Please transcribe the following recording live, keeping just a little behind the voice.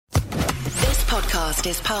podcast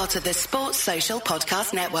is part of the Sports Social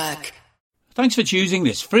Podcast Network. Thanks for choosing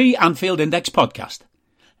this free Anfield Index podcast.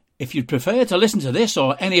 If you'd prefer to listen to this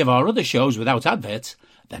or any of our other shows without adverts,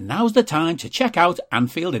 then now's the time to check out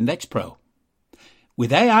Anfield Index Pro.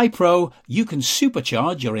 With AI Pro, you can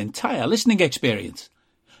supercharge your entire listening experience.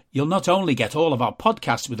 You'll not only get all of our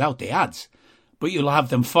podcasts without the ads, but you'll have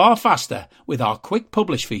them far faster with our quick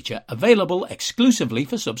publish feature available exclusively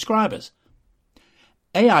for subscribers.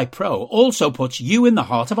 AI Pro also puts you in the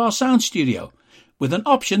heart of our sound studio, with an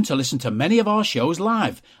option to listen to many of our shows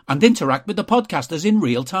live and interact with the podcasters in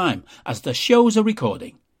real time as the shows are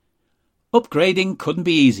recording. Upgrading couldn't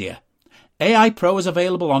be easier. AI Pro is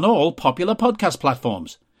available on all popular podcast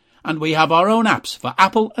platforms, and we have our own apps for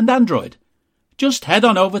Apple and Android. Just head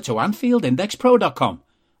on over to AnfieldIndexPro.com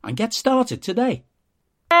and get started today.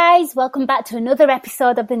 Guys, welcome back to another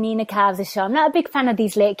episode of the Nina Kauser Show. I'm not a big fan of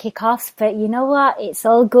these late kickoffs, but you know what? It's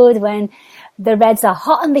all good when the Reds are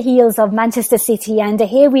hot on the heels of Manchester City, and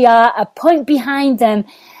here we are, a point behind them,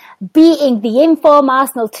 beating the inform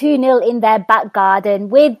Arsenal 2-0 in their back garden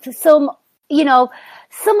with some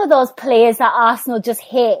of those players that Arsenal just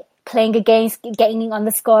hate playing against, getting on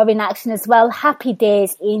the scoring action as well. Happy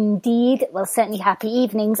days indeed. Well, certainly happy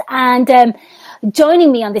evenings. And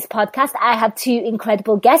joining me on this podcast, I have two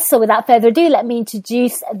incredible guests. So without further ado, let me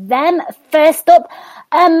introduce them. First up,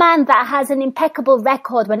 a man that has an impeccable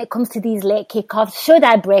record when it comes to these late kickoffs. Should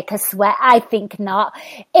I break a sweat? I think not.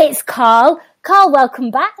 It's Carl. Carl,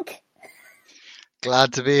 welcome back.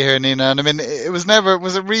 Glad to be here, Nina. And I mean, was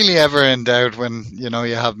it really ever in doubt when, you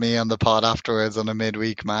have me on the pod afterwards on a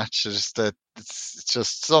midweek match? It's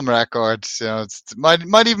just some records, it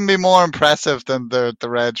might even be more impressive than the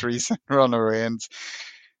Reds' recent run of wins.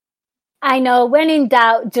 I know, when in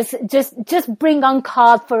doubt, just bring on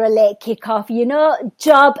Carl for a late kickoff,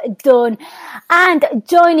 job done. And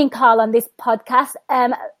joining Carl on this podcast,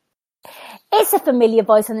 it's a familiar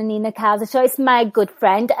voice on the Nina Kauser Show. It's my good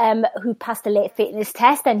friend who passed a late fitness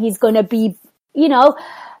test, and he's going to be,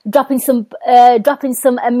 dropping some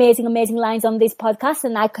amazing lines on this podcast,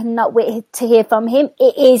 and I cannot wait to hear from him.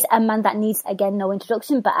 It is a man that needs, again, no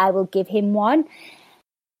introduction, but I will give him one.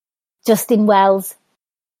 Justin Wells.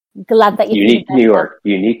 Glad that you're Unique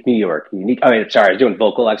New York. I was doing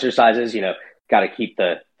vocal exercises, got to keep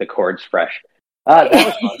the chords fresh. That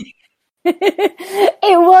was fun.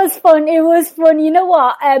 It was fun. You know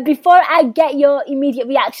what? Before I get your immediate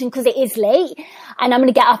reaction, because it is late, and I'm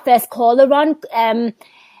going to get our first caller on.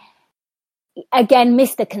 Again,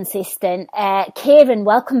 Mr. Consistent. Kieran,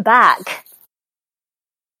 welcome back.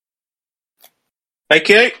 Thank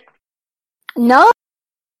you. No,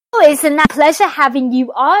 it's a pleasure having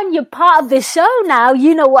you on. You're part of the show now.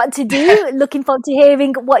 You know what to do. Looking forward to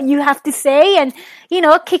hearing what you have to say and,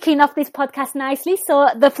 kicking off this podcast nicely. So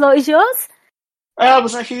the floor is yours. It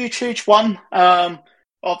was a huge one.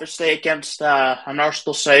 Obviously against an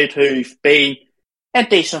Arsenal side who've been in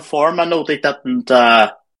decent form. I know they didn't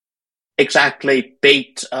exactly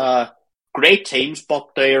beat great teams, but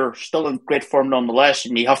they're still in great form nonetheless,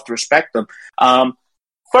 and you have to respect them.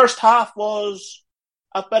 First half was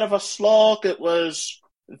a bit of a slog.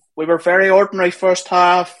 We were very ordinary first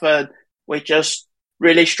half, and we just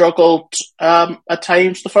really struggled at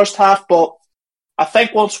times the first half. But I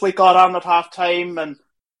think once we got on at half time, and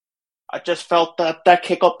I just felt that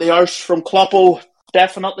kick up the arse from Kloppo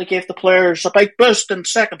definitely gave the players a big boost. In the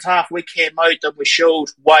second half, we came out and we showed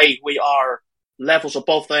why we are levels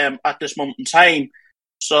above them at this moment in time.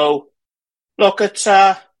 So, look, it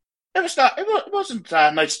wasn't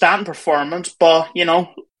an outstanding performance, but,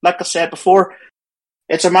 like I said before,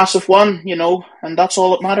 it's a massive one, and that's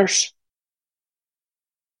all that matters.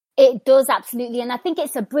 It does, absolutely. And I think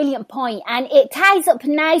it's a brilliant point. And it ties up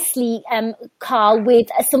nicely, Carl, with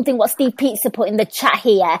something what Steve Pizza put in the chat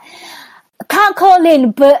here. Can't call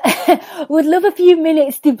in, but would love a few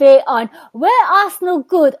minutes debate on were Arsenal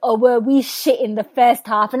good or were we shit in the first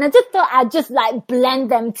half? And I just thought I'd just blend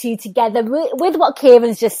them two together with what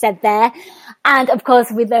Kieran's just said there. And of course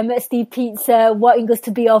with Steve Pizza wanting us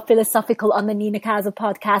to be all philosophical on the Nina Kauser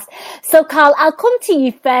podcast. So Carl, I'll come to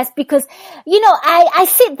you first because, I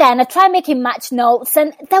sit there and I try making match notes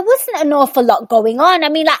and there wasn't an awful lot going on. I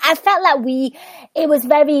mean, I felt like it was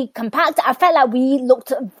very compact. I felt like we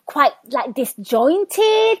looked quite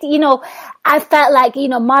disjointed. I felt like,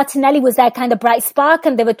 Martinelli was their kind of bright spark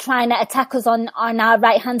and they were trying to attack us on our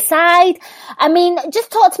right hand side. I mean,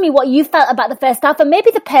 just talk to me what you felt about the first half and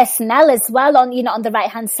maybe the personnel as well on the right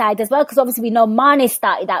hand side as well, because obviously we know Mane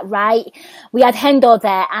started that right. We had Hendo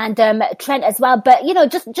there and Trent as well. But,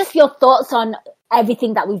 just your thoughts on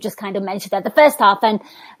everything that we've just kind of mentioned there, the first half and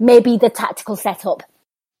maybe the tactical setup.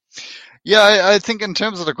 Yeah, I think in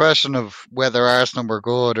terms of the question of whether Arsenal were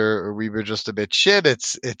good or we were just a bit shit,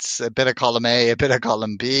 it's a bit of column A, a bit of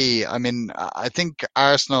column B. I mean, I think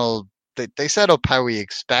Arsenal they set up how we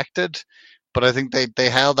expected, but I think they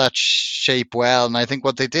held that shape well. And I think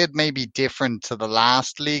what they did maybe different to the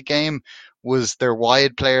last league game was their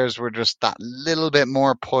wide players were just that little bit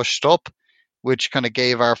more pushed up, which kind of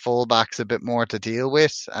gave our fullbacks a bit more to deal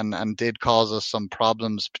with and did cause us some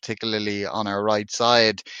problems, particularly on our right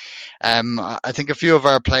side. I think a few of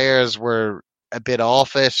our players were a bit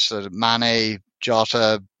off it. So Mane,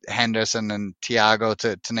 Jota, Henderson, and Thiago,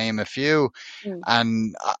 to name a few.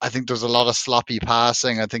 And I think there's a lot of sloppy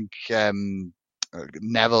passing. I think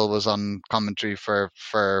Neville was on commentary for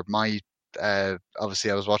my. Obviously,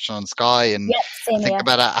 I was watching on Sky, and I think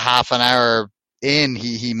about a half an hour in,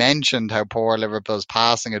 he mentioned how poor Liverpool's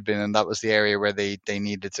passing had been, and that was the area where they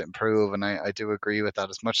needed to improve. And I do agree with that,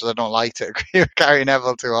 as much as I don't like to agree with Gary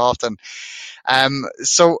Neville too often.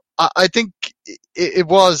 So I think it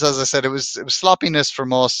was, as I said, it was sloppiness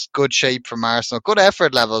from us, good shape from Arsenal, good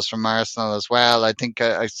effort levels from Arsenal as well. I think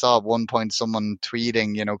I saw at one point someone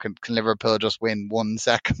tweeting, can Liverpool just win 1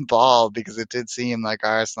 second ball? Because it did seem like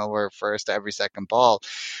Arsenal were first every second ball.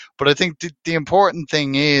 But I think the important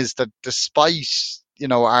thing is that despite,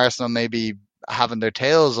 Arsenal maybe having their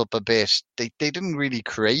tails up a bit, they didn't really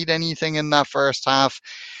create anything in that first half.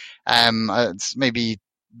 It's maybe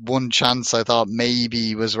one chance I thought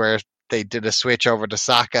maybe was where they did a switch over to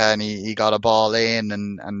Saka and he got a ball in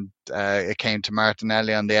and it came to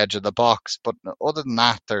Martinelli on the edge of the box. But other than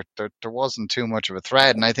that, there wasn't too much of a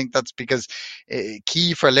threat. And I think that's because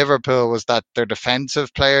key for Liverpool was that their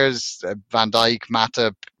defensive players, Van Dijk,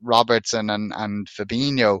 Matip, Robertson and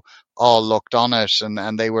Fabinho, all looked on it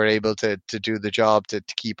and they were able to do the job to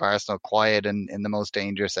keep Arsenal quiet in the most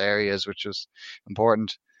dangerous areas, which was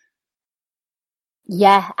important.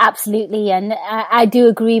 Yeah, absolutely. And I do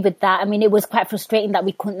agree with that. I mean, it was quite frustrating that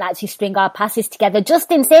we couldn't actually string our passes together.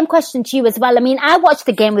 Justin, same question to you as well. I mean, I watched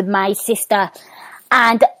the game with my sister,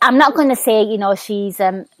 and I'm not going to say, she's,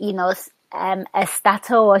 a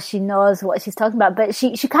stato or she knows what she's talking about, but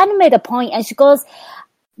she kind of made a point and she goes,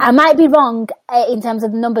 I might be wrong in terms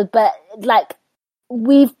of numbers, but like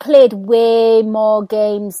we've played way more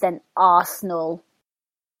games than Arsenal.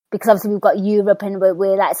 Because obviously we've got Europe and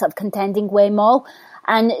we're like sort of contending way more.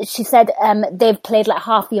 And she said they've played like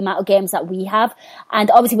half the amount of games that we have.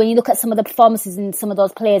 And obviously when you look at some of the performances in some of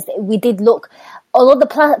those players, we did look, although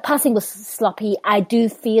the passing was sloppy, I do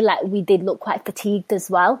feel like we did look quite fatigued as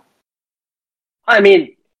well. I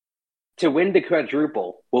mean, to win the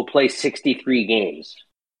quadruple, we'll play 63 games.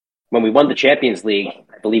 When we won the Champions League,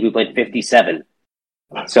 I believe we played 57.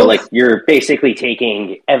 So, like, you're basically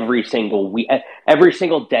taking every single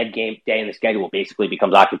dead day in the schedule basically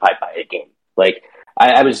becomes occupied by a game. Like,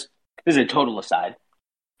 this is a total aside,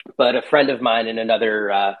 but a friend of mine in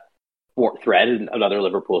another thread, another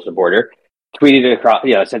Liverpool supporter, tweeted across,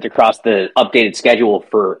 sent across the updated schedule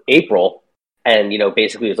for April, and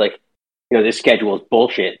basically it was like, this schedule is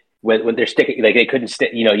bullshit. When they're sticking, like they couldn't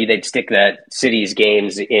stick, they'd stick that City's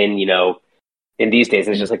games in these days,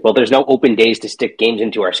 and it's just like, well, there's no open days to stick games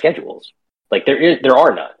into our schedules. Like there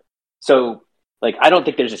are none. So like, I don't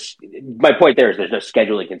think my point there is there's no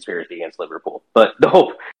scheduling conspiracy against Liverpool, but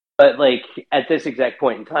like at this exact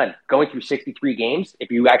point in time, going through 63 games, if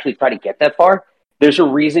you actually try to get that far, there's a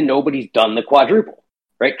reason nobody's done the quadruple,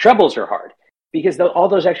 right? Trebles are hard because all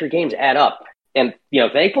those extra games add up. And,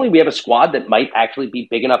 thankfully we have a squad that might actually be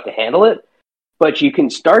big enough to handle it. But you can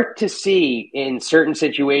start to see in certain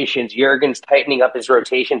situations, Jurgen's tightening up his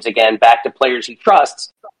rotations again back to players he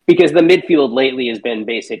trusts, because the midfield lately has been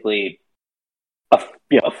basically a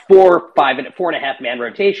 4.5 man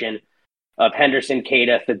rotation of Henderson,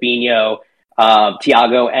 Keita, Fabinho,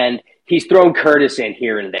 Thiago, and he's thrown Curtis in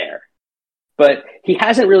here and there. But he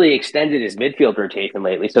hasn't really extended his midfield rotation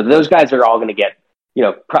lately. So those guys are all going to get,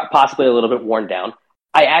 possibly a little bit worn down.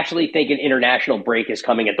 I actually think an international break is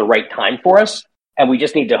coming at the right time for us. And we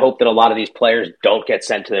just need to hope that a lot of these players don't get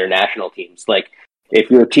sent to their national teams. Like,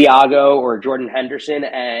 if you're Thiago or Jordan Henderson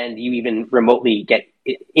and you even remotely get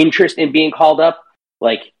interest in being called up,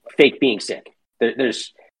 like, fake being sick.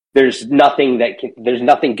 There's nothing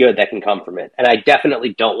good that can come from it. And I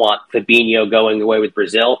definitely don't want Fabinho going away with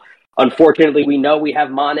Brazil. Unfortunately, we know we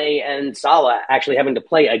have Mane and Salah actually having to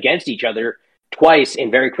play against each other twice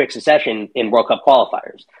in very quick succession in World Cup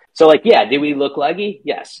qualifiers. So, like, yeah, did we look leggy?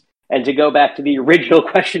 Yes. And to go back to the original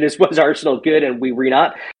question is, was Arsenal good and we were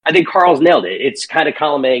not? I think Carl's nailed it. It's kind of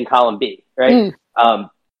column A and column B, right?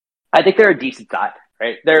 I think they're a decent side,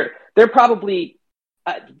 right? They're probably,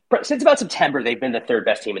 since about September, they've been the third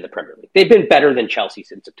best team in the Premier League. They've been better than Chelsea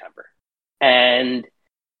since September. And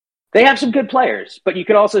they have some good players, but you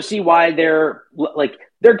can also see why they're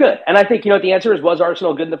good. And I think, the answer is, was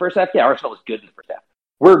Arsenal good in the first half? Yeah, Arsenal was good in the first half.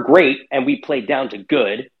 We're great, and we played down to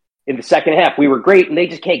good. In the second half, we were great, and they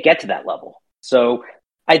just can't get to that level. So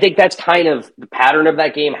I think that's kind of the pattern of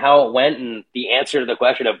that game, how it went, and the answer to the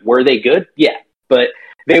question of were they good? Yeah, but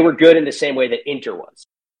they were good in the same way that Inter was.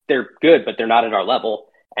 They're good, but they're not at our level,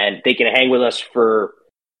 and they can hang with us for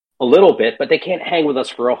a little bit, but they can't hang with us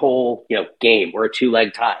for a whole game or a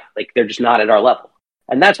 2-leg tie. Like, they're just not at our level,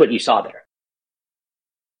 and that's what you saw there.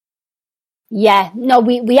 Yeah, no,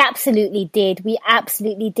 we absolutely did. We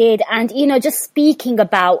absolutely did. And, just speaking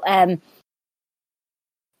about,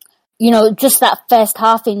 just that first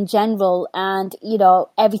half in general and,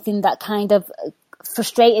 everything that kind of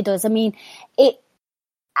frustrated us. I mean, you've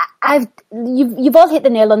all hit the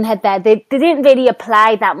nail on the head there. They didn't really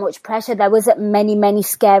apply that much pressure. There wasn't many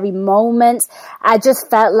scary moments. I just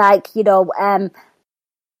felt like,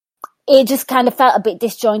 it just kind of felt a bit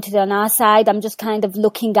disjointed on our side. I'm just kind of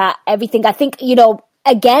looking at everything. I think, again,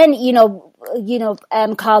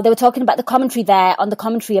 Carl, they were talking about the commentary there, on the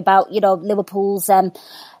commentary about, Liverpool's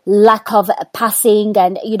lack of passing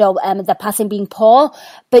and, the passing being poor.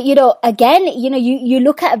 But, again, you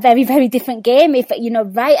look at a very, very different game. If,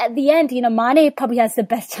 right at the end, Mane probably has the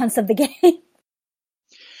best chance of the game.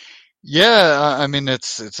 Yeah, I mean,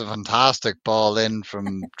 it's a fantastic ball in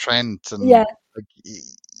from Trent. And yeah.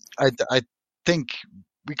 I think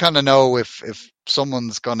we kind of know if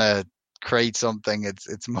someone's gonna create something,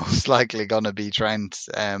 it's most likely gonna be Trent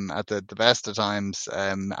at the best of times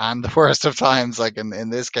and the worst of times, like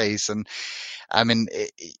in this case. And I mean,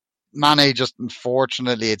 Mane, just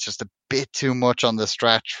unfortunately, it's just a bit too much on the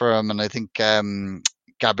stretch for him, and I think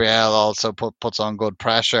Gabriel also puts on good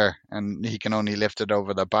pressure, and he can only lift it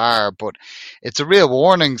over the bar. But it's a real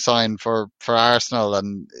warning sign for Arsenal,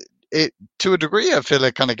 and it, to a degree, I feel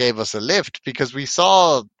it kind of gave us a lift, because we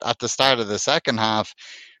saw at the start of the second half,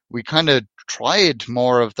 we kind of tried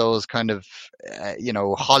more of those kind of,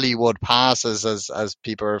 Hollywood passes, as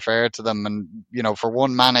people refer to them. And, for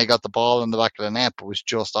one, Mane got the ball in the back of the net, but was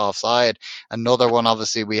just offside. Another one,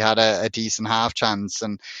 obviously, we had a decent half chance.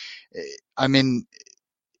 And I mean,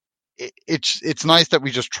 it's nice that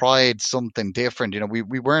we just tried something different. We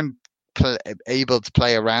weren't able to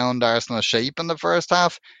play around Arsenal's shape in the first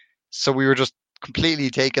half. So we were just completely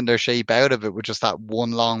taking their shape out of it with just that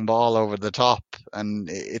one long ball over the top. And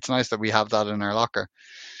it's nice that we have that in our locker.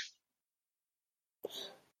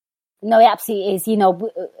 No, it absolutely is. We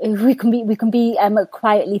can be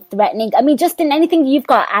quietly threatening. I mean, Justin, anything you've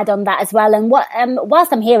got to add on that as well? And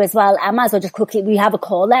whilst I'm here as well, I might as well just quickly, we have a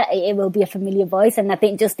caller. It will be a familiar voice. And I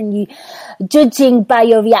think, Justin, you, judging by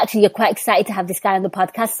your reaction, you're quite excited to have this guy on the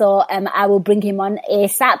podcast. So, I will bring him on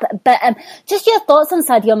ASAP. But, just your thoughts on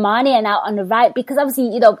Sadio Mane and out on the right, because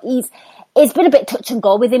obviously, it's been a bit touch and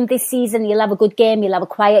go with him this season. He'll have a good game, he'll have a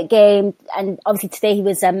quiet game. And obviously today he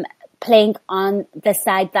was, playing on the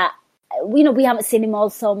side that, we haven't seen him all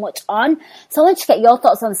so much on. So I want to get your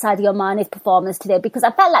thoughts on Sadio Mane's performance today, because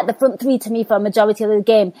I felt like the front three, to me, for a majority of the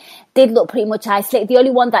game, did look pretty much isolated. The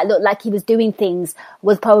only one that looked like he was doing things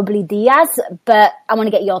was probably Diaz. But I want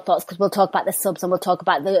to get your thoughts, because we'll talk about the subs and we'll talk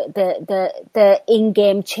about the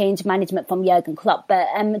in-game change management from Jurgen Klopp. But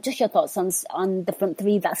just your thoughts on the front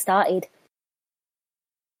three that started.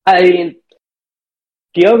 I mean,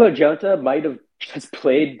 Diogo Jota might have just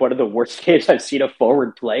played one of the worst games I've seen a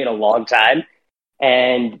forward play in a long time.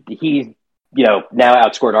 And he's, now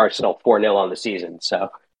outscored Arsenal 4-0 on the season. So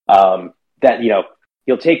that,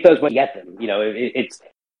 you'll take those when you get them.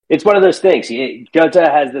 It's one of those things. Jota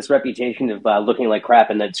has this reputation of looking like crap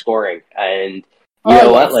and then scoring. And you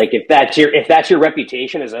know what? Like, if that's your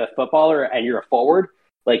reputation as a footballer and you're a forward,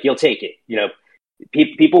 like, you'll take it.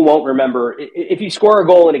 People won't remember. If you score a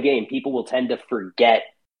goal in a game, people will tend to forget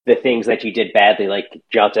the things that you did badly, like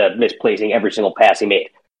Jota misplacing every single pass he made.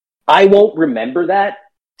 I won't remember that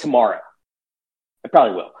tomorrow. I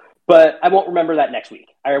probably will. But I won't remember that next week.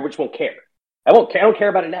 I just won't care. I don't care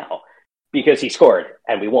about it now, because he scored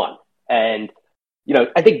and we won. And,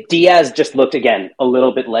 I think Diaz just looked, again, a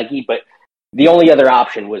little bit leggy, but the only other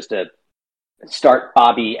option was to start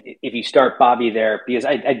Bobby. If you start Bobby there, because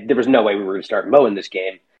there was no way we were going to start Mo in this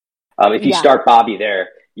game. If you start Bobby there,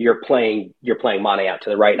 you're playing Mane out to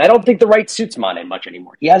the right. And I don't think the right suits Mane much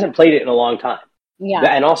anymore. He hasn't played it in a long time. Yeah.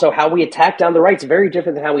 And also how we attack down the right is very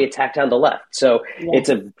different than how we attack down the left. So it's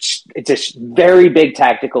a very big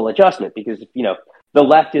tactical adjustment, because, the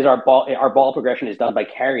left is our ball progression is done by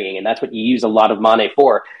carrying, and that's what you use a lot of Mane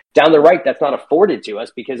for. Down the right, that's not afforded to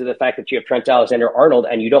us because of the fact that you have Trent Alexander-Arnold,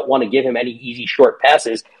 and you don't want to give him any easy short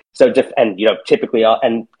passes. So, typically,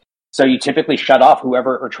 and So you typically shut off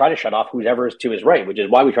whoever, or try to shut off whoever is to his right, which is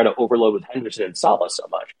why we try to overload with Henderson and Salah so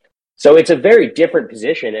much. So it's a very different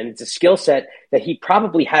position, and it's a skill set that he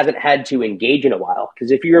probably hasn't had to engage in a while.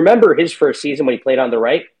 Because if you remember his first season when he played on the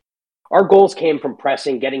right, our goals came from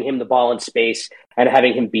pressing, getting him the ball in space, and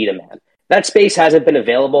having him beat a man. That space hasn't been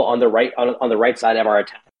available on the right side of our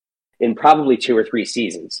attack in probably 2 or 3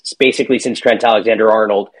 seasons. It's basically since Trent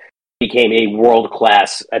Alexander-Arnold became a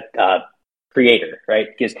world-class creator, right?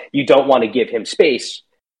 Because you don't want to give him space,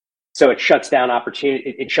 so it shuts down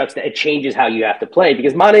opportunity. It changes how you have to play,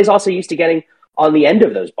 because Mane is also used to getting on the end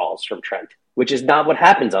of those balls from Trent, which is not what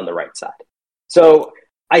happens on the right side. So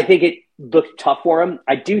I think it looked tough for him.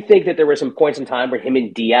 I do think that there were some points in time where him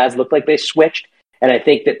and Diaz looked like they switched, and I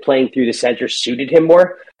think that playing through the center suited him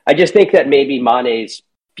more. I just think that maybe Mane's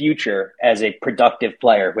future as a productive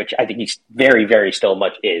player, which I think he's very, very still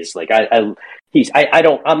much is. Like I'm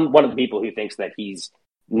one of the people who thinks that he's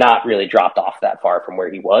not really dropped off that far from where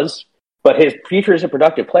he was, but his future as a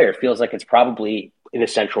productive player feels like it's probably in a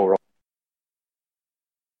central role.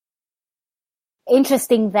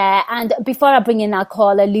 Interesting there. And before I bring in our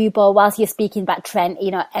caller, Lubo, whilst you're speaking about Trent,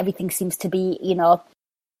 everything seems to be,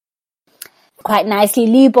 quite nicely.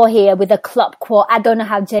 Lubo here with a Klopp quote. I don't know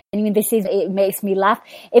how genuine this is. It makes me laugh.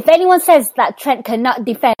 If anyone says that Trent cannot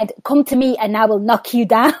defend, come to me and I will knock you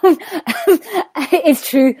down. It's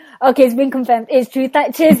true. Okay, it's been confirmed. It's true.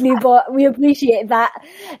 Cheers, Lubo. We appreciate that.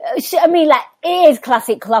 I mean, it is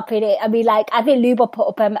classic Klopp, in it. I mean, I think Lubo put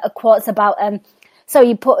up a quotes about so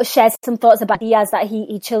he shares some thoughts about Diaz, that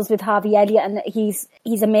he chills with Harvey Elliott, and he's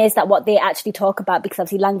amazed at what they actually talk about, because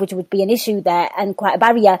obviously language would be an issue there and quite a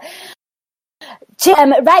barrier.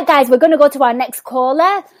 Right, guys, we're going to go to our next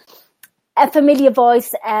caller. A familiar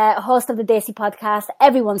voice, host of the Desi podcast,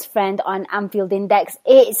 everyone's friend on Anfield Index.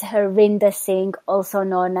 It's Harinder Singh, also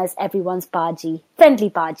known as everyone's Baji. Friendly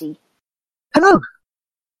Baji. Hello.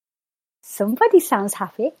 Somebody sounds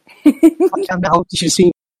happy. I am now. You should have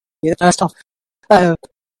seen me the first half.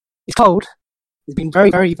 It's cold. It's been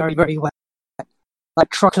very, very, very, very wet. Like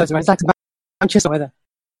truckloads of rain. It's like Manchester weather.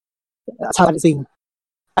 That's how it's been.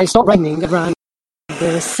 And it stopped raining around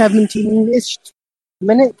the 17-ish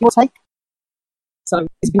minute, give or take. So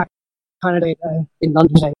it's been kind of day in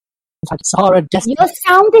London today. In fact, Sahara desert. Your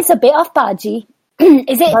sound is a bit off, Baji.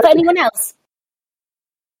 Is it for anyone else?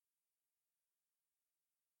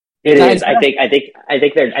 It is. I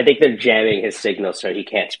think they're jamming his signal so he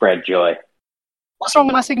can't spread joy. What's wrong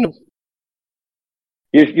with my signal?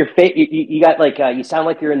 You sound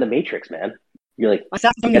like you're in the Matrix, man. You're like,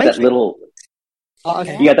 you got that little. Oh,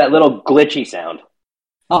 okay. You got that little glitchy sound.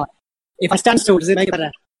 Oh, if I stand still, does it make it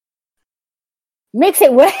better? Makes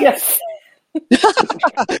it worse.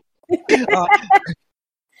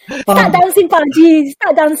 Start dancing, Baji.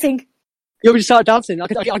 Start dancing. You want me to start dancing? I'll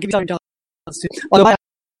give you something to dance to. On the way out,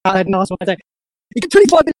 I had an ask what I say. You get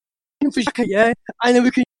 25 million for Xhaka, yeah? And then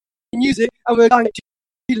we can use it, and we're going to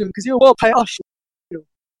kill him, because you're a world player. Oh, shit.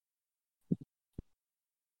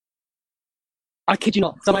 I kid you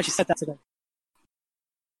not. Someone actually said that today.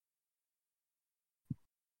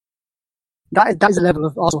 That is the level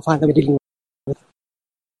of Arsenal fan that we're dealing with.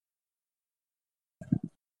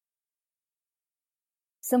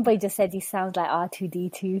 Somebody just said he sounds like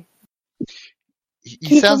R2D2.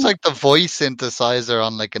 He sounds like the voice synthesizer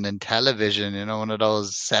on like an Intellivision, one of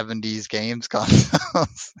those 70s games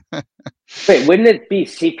consoles. Wait, wouldn't it be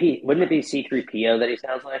C3PO that he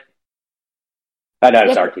sounds like? Oh, no,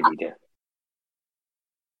 it's R2D2.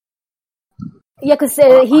 Yeah, because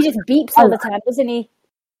he just beeps all the time, doesn't he?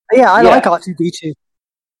 Yeah, I like R2D2.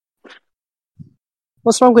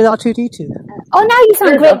 What's wrong with R2D2? Oh, now you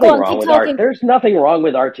sound great. Go on, keep talking. There's nothing wrong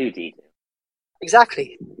with R2D2.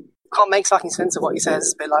 Exactly. Can't make fucking sense of what he says.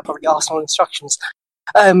 It's a bit like probably Arsenal instructions.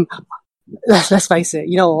 Let's face it.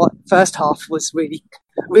 You know what? First half was really,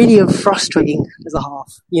 really frustrating as a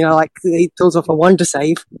half. He pulls off a wonder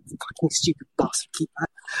save. Fucking stupid bastard keeper.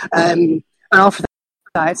 And after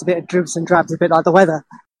that, it's a bit of dribs and drabs, a bit like the weather.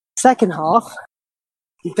 Second half,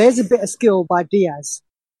 there's a bit of skill by Diaz.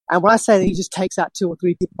 And when I say that he just takes out 2 or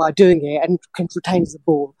 3 people by doing it and retains the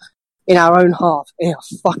ball in our own half,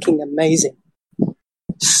 it's fucking amazing.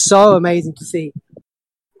 So amazing to see.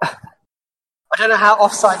 I don't know how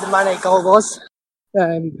offside the Mane goal was.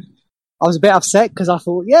 I was a bit upset because I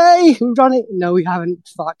thought, yay, we've done it. No, we haven't.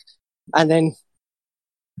 Fuck. And then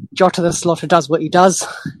Jota the Slaughter does what he does.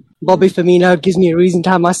 Bobby Firmino gives me a reason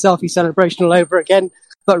to have my selfie celebration all over again.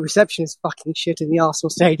 But reception is fucking shit in the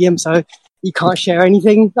Arsenal stadium, so you can't share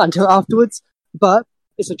anything until afterwards. But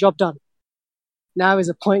it's a job done. Now is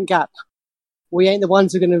a point gap. We ain't the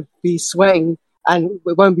ones who are going to be sweating, and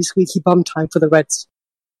it won't be squeaky bum time for the Reds.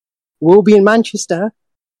 We'll be in Manchester,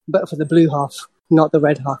 but for the blue half, not the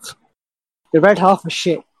red half. The red half was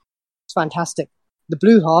shit. It's fantastic. The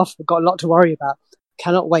blue half, I've got a lot to worry about.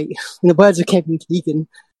 Cannot wait. In the words of Kevin Keegan,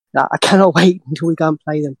 I cannot wait until we go and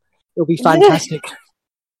play them. It'll be fantastic.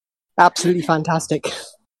 Absolutely fantastic.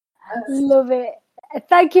 Love it.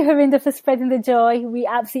 Thank you, Harinder, for spreading the joy. We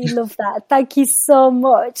absolutely love that. Thank you so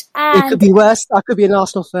much. It could be worse. I could be an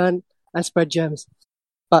Arsenal fan and spread germs.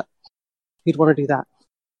 But who'd want to do that?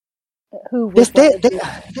 Who would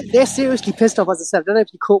they're seriously pissed off, as I said. I don't know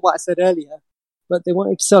if you caught what I said earlier, but they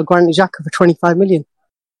wanted to sell Granit Xhaka for 25 million.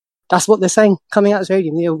 That's what they're saying coming out of the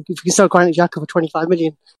stadium. You know, if you can sell Granit Xhaka for 25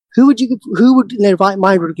 million, who would in their right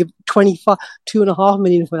mind would give 2.5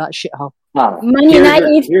 million for that shithole? Man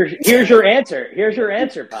United. Here's your answer. Here's your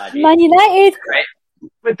answer, Podgy. Man United. Right?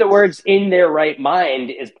 With the words "in their right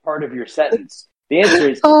mind" is part of your sentence. The answer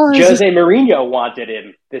is Jose Mourinho wanted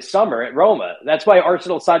him this summer at Roma. That's why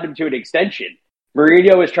Arsenal signed him to an extension.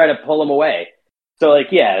 Mourinho was trying to pull him away. So, like,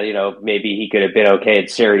 yeah, you know, maybe he could have been okay at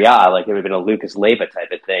Serie A, like it would have been a Lucas Leiva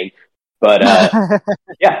type of thing. But,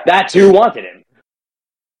 yeah, that's who wanted him.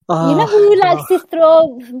 You know who likes to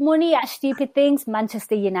throw money at stupid things?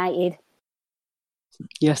 Manchester United.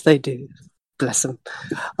 Yes, they do. Bless them.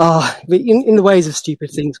 But in the ways of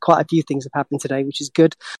stupid things, quite a few things have happened today, which is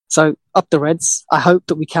good. So, up the Reds. I hope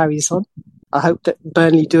that we carry this on. I hope that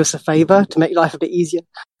Burnley do us a favour to make life a bit easier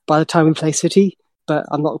by the time we play City. But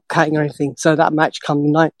I'm not counting or anything. So that match come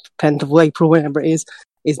 9th, 10th of April, whenever it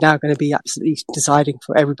is now going to be absolutely deciding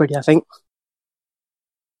for everybody, I think.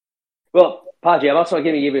 Well, Podgy, I'm also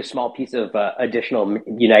going to give you a small piece of additional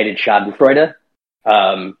United Schadenfreude.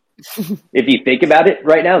 If you think about it,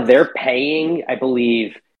 right now they're paying, I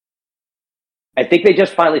think they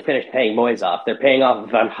just finally finished paying Moyes off. They're paying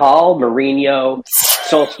off Van Gaal, Mourinho,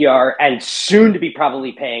 Solskjaer, and soon to be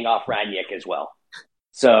probably paying off Ranić as well.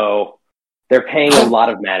 So they're paying a lot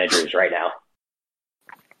of managers right now.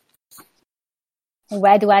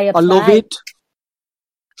 Where do I apply? I love it.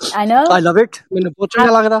 I know. I love it.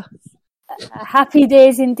 Happy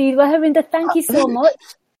days indeed. Well, Harinder, thank you so much.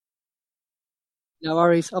 No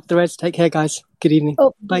worries. Up the Reds. Take care, guys. Good evening.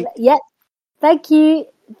 Bye. Yeah. Thank you.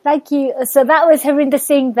 So that was Harinder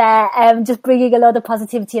Singh there, just bringing a lot of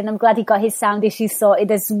positivity, and I'm glad he got his sound issues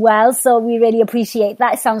sorted as well. So we really appreciate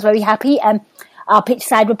that. Sounds very happy. Our pitch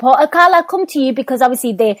side reporter, Carl, I'll come to you because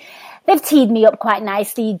obviously they've teed me up quite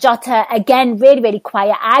nicely. Jota, again, really, really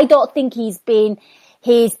quiet. I don't think he's been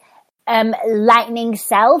his lightning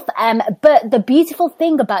self. But the beautiful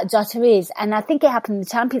thing about Jota is, and I think it happened in the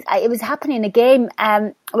Champions, it was happening in a game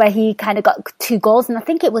where he kind of got 2 goals, and I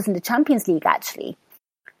think it was in the Champions League, actually.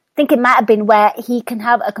 I think it might have been where he can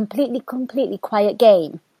have a completely quiet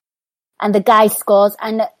game and the guy scores,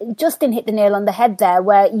 and Justin hit the nail on the head there,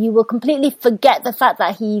 where you will completely forget the fact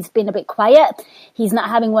that he's been a bit quiet. He's not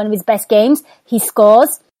having one of his best games. He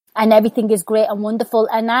scores, and everything is great and wonderful.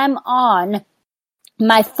 And I'm on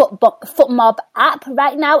my FootMob app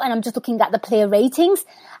right now, and I'm just looking at the player ratings,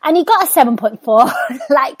 and he got a 7.4.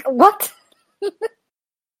 Like, what?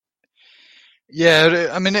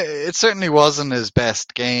 Yeah, I mean, it certainly wasn't his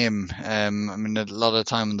best game. I mean, a lot of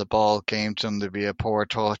time when the ball came to him, there'd be a poor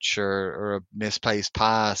touch or a misplaced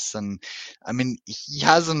pass. And I mean, he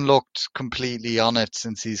hasn't looked completely on it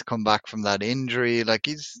since he's come back from that injury. Like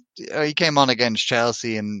he came on against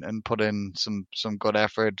Chelsea and put in some good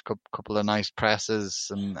effort, couple of nice presses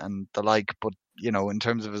and the like. But, you know, in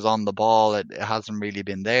terms of his on the ball, it hasn't really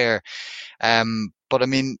been there. But I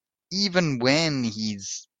mean, even when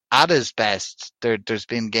he's at his best, there's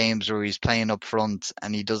been games where he's playing up front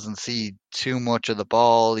and he doesn't see too much of the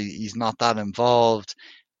ball. He's not that involved.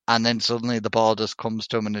 And then suddenly the ball just comes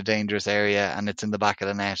to him in a dangerous area and it's in the back of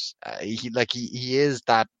the net. He is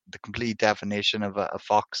the complete definition of a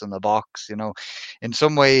fox in the box, you know. In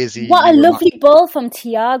some ways, what a lovely ball from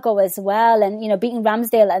Thiago as well, and, you know, beating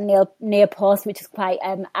Ramsdale at near post, which is quite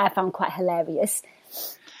I found quite hilarious.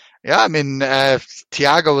 Yeah, I mean,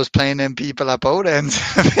 Thiago was playing in people at both ends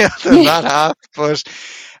of that half, but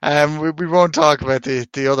we won't talk about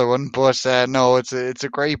the other one. But no, it's a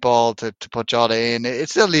great ball to put Jota in.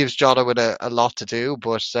 It still leaves Jota with a lot to do,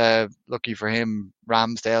 but lucky for him,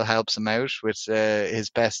 Ramsdale helps him out with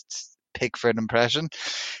his best Pickford impression.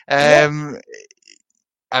 I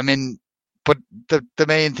mean, but the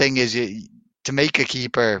main thing is to make a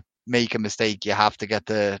keeper make a mistake, you have to get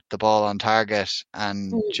the ball on target,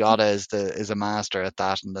 and Jota is a master at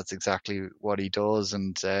that, and that's exactly what he does.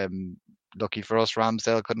 And lucky for us,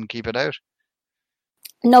 Ramsdale couldn't keep it out.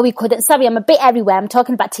 No, we couldn't. Sorry, I'm a bit everywhere. I'm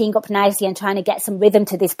talking about teeing up nicely and trying to get some rhythm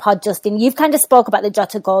to this pod, Justin. You've kind of spoke about the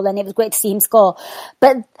Jota goal and it was great to see him score.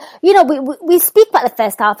 But, you know, we speak about the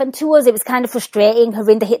first half and to us it was kind of frustrating.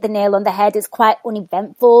 Harinder hit the nail on the head. It's quite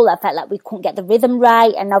uneventful. I felt like we couldn't get the rhythm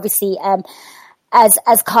right. And obviously,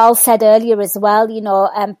 as Carl said earlier as well, you know,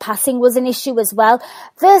 passing was an issue as well.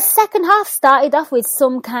 The second half started off with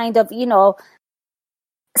some kind of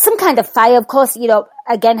fire. Of course, you know,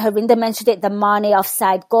 again, Harinder mentioned it, the Mane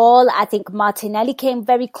offside goal. I think Martinelli came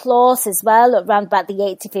very close as well, around about the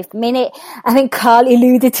 85th minute. I think Carl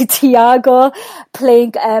alluded to Thiago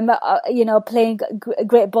playing, playing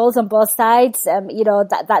great balls on both sides.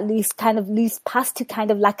 That loose pass to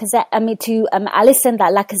kind of Lacazette, to Alisson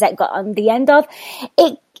that Lacazette got on the end of.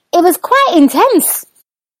 It was quite intense.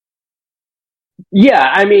 Yeah,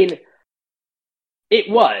 I mean, it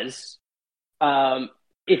was.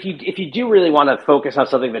 If you do really want to focus on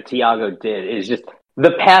something that Thiago did, is just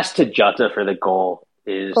the pass to Jota for the goal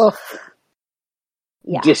is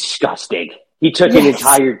disgusting. He took an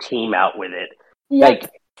entire team out with it. Yep.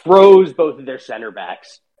 Like, froze both of their center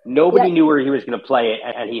backs. Nobody knew where he was going to play it,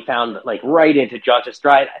 and he found like right into Jota's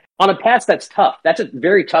stride. On a pass that's tough. That's a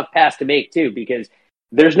very tough pass to make too, because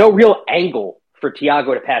there's no real angle for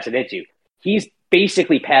Thiago to pass it into. He's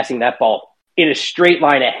basically passing that ball in a straight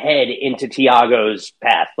line ahead into Thiago's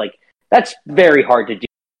path. Like, that's very hard to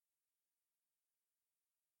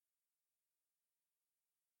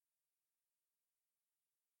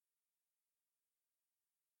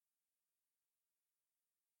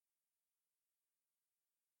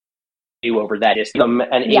do over that distance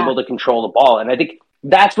and able to control the ball. And I think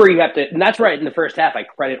that's where you have to, and that's right in the first half, I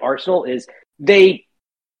credit Arsenal, is they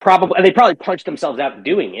probably punched themselves out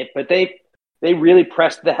doing it, but they really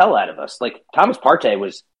pressed the hell out of us. Like, Thomas Partey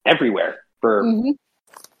was everywhere for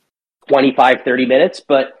 25, 30 minutes,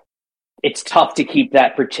 but it's tough to keep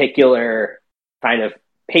that particular kind of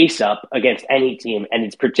pace up against any team, and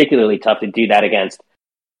it's particularly tough to do that against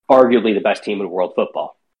arguably the best team in world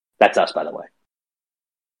football. That's us, by the way.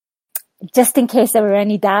 Just in case there were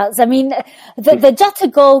any doubts. I mean, the Jota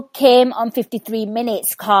goal came on 53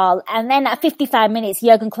 minutes, Carl, and then at 55 minutes,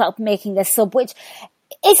 Jurgen Klopp making a sub, which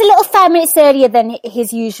is a little 5 minutes earlier than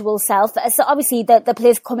his usual self. So obviously the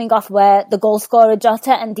players coming off were the goal scorer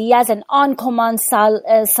Jota and Diaz, and on come on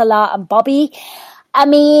Salah and Bobby. I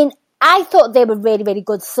mean, I thought they were really, really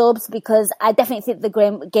good subs, because I definitely think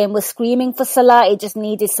the game was screaming for Salah. It just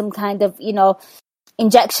needed some kind of,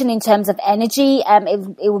 injection in terms of energy.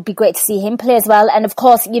 It would be great to see him play as well. And of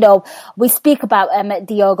course, we speak about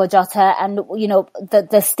Diogo Jota and,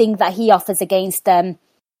 the sting that he offers against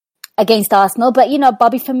Arsenal. But,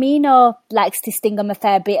 Bobby Firmino likes to sting him a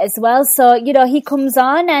fair bit as well. So, he comes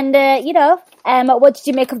on and, what did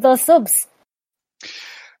you make of those subs?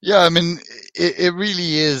 Yeah, I mean, it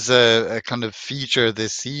really is a kind of feature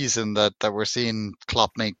this season that we're seeing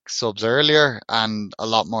Klopp make subs earlier and a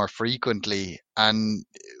lot more frequently. And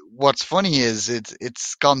what's funny is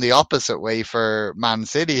it's gone the opposite way for Man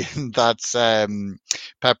City. That's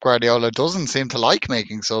Pep Guardiola doesn't seem to like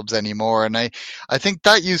making subs anymore. And I think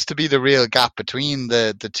that used to be the real gap between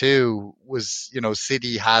the two, was,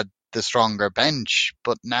 City had the stronger bench,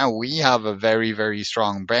 but now we have a very, very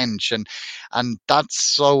strong bench, and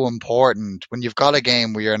that's so important when you've got a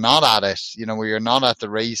game where you're not at it, where you're not at the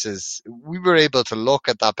races. We were able to look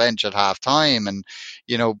at that bench at half time, and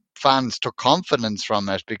fans took confidence from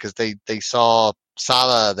it, because they saw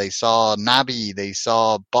Salah, they saw Naby, they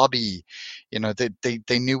saw Bobby.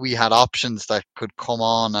 They knew we had options that could come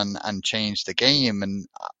on and change the game. And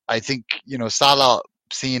I think Salah,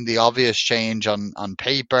 seeing the obvious change on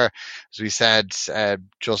paper, as we said,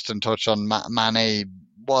 Justin touched on Mane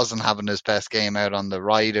wasn't having his best game out on the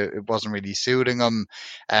right. It wasn't really suiting him.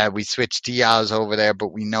 We switched Diaz over there, but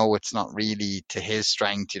we know it's not really to his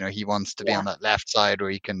strength. He wants to be on that left side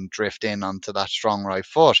where he can drift in onto that strong right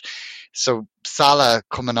foot. So Salah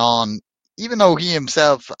coming on, even though he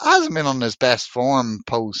himself hasn't been on his best form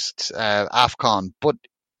post AFCON, but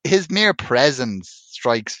his mere presence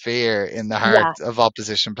strikes fear in the heart of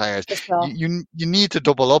opposition players. Sure. You need to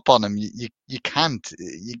double up on him. You can't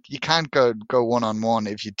go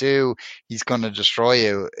 1-on-1. If you do, he's going to destroy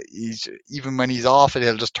you. Even when he's off it,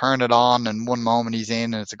 he'll just turn it on, and one moment he's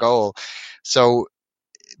in and it's a goal. So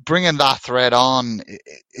bringing that threat on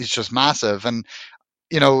is just massive. And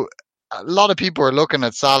a lot of people are looking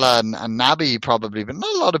at Salah and Naby probably, but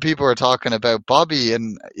not a lot of people are talking about Bobby.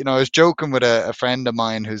 And, I was joking with a friend of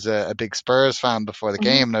mine who's a big Spurs fan before the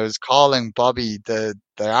game, and I was calling Bobby the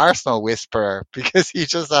Arsenal whisperer, because he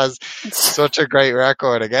just has such a great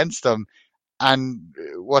record against them. And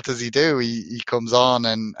what does he do? He comes on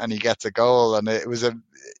and he gets a goal, and it was and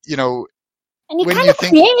he when kind you of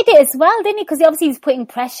think, created it as well, didn't he? Because obviously he's putting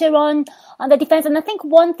pressure on the defence. And I think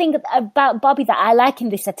one thing about Bobby that I like in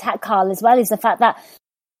this attack, Carl, as well, is the fact that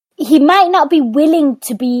he might not be willing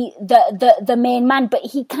to be the main man, but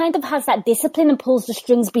he kind of has that discipline and pulls the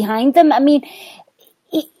strings behind them. I mean,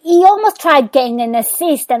 he almost tried getting an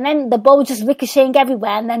assist, and then the ball just ricocheting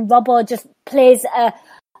everywhere, and then Robbo just plays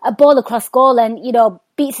a ball across goal and, you know,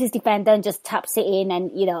 beats his defender and just taps it in,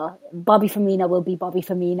 and, you know, Bobby Firmino will be Bobby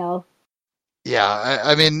Firmino. yeah,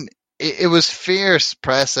 I mean, it was fierce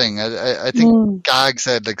pressing. I think Gag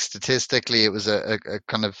said, like, statistically, it was a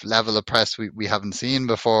kind of level of press we haven't seen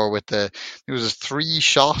before. There was 3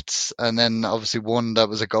 shots, and then obviously one that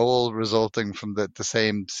was a goal resulting from the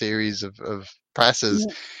same series of presses,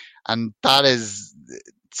 and that is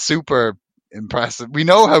super impressive. We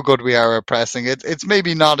know how good we are at pressing. It's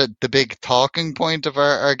maybe not the big talking point of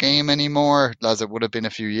our game anymore, as it would have been a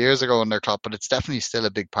few years ago under Klopp, but it's definitely still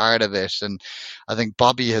a big part of it. And I think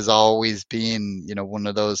Bobby has always been, you know, one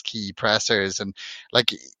of those key pressers. And,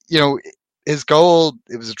 like, you know, his goal,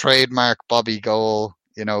 it was a trademark Bobby goal.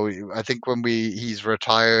 You know, I think when he's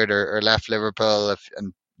retired or left Liverpool,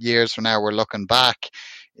 and years from now we're looking back,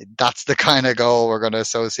 that's the kind of goal we're going to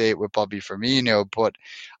associate with Bobby Firmino. But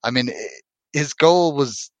I mean, his goal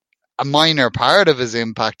was a minor part of his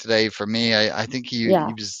impact today for me. I think he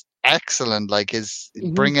was excellent. Like, his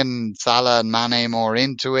bringing Salah and Mane more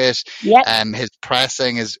into it. His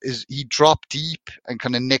pressing is he dropped deep and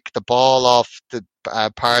kind of nicked the ball off the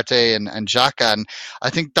Partey and Xhaka, and I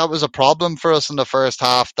think that was a problem for us in the first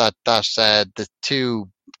half. That the 2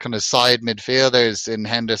 kind of side midfielders in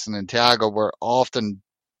Henderson and Thiago were often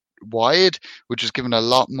wide, which was giving a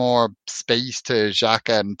lot more space to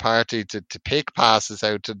Xhaka and Partey to pick passes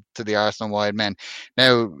out to the Arsenal wide men.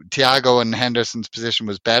 Now, Thiago and Henderson's position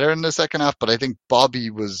was better in the second half, but I think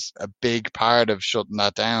Bobby was a big part of shutting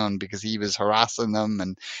that down, because he was harassing them,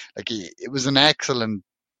 and, like, it was an excellent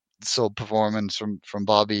sub performance from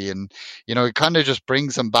Bobby. And, you know, it kind of just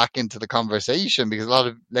brings him back into the conversation, because a lot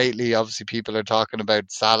of lately, obviously, people are talking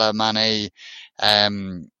about Salah, Mane,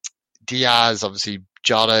 Diaz, obviously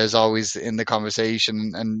Jota is always in the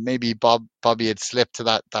conversation, and maybe Bobby had slipped to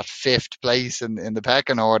that 5th place in the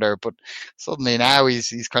pecking order, but suddenly now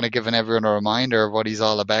he's kind of giving everyone a reminder of what he's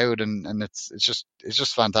all about, and it's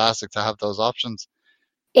just fantastic to have those options.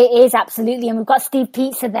 It is, absolutely. And we've got Steve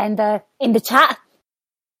Pizza then in the chat,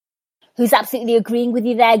 who's absolutely agreeing with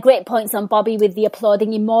you there. Great points on Bobby with the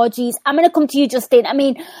applauding emojis. I'm going to come to you, Justin. I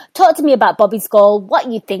mean, talk to me about Bobby's goal,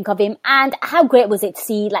 what you think of him, and how great was it to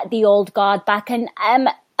see, like, the old guard back. And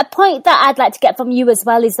a point that I'd like to get from you as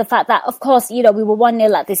well is the fact that, of course, you know, we were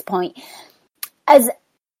 1-0 at this point. I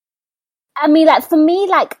mean, like, for me,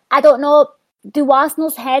 like, I don't know, do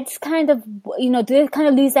Arsenal's heads kind of, you know, do they kind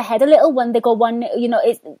of lose their head a little when they go 1, you know,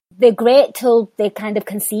 they're great till they kind of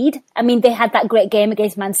concede? I mean, they had that great game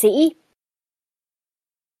against Man City.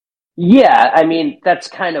 Yeah, I mean, that's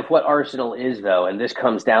kind of what Arsenal is, though, and this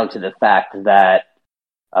comes down to the fact that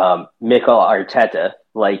Mikel Arteta,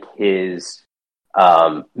 like his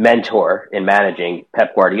mentor in managing,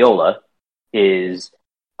 Pep Guardiola, is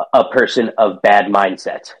a person of bad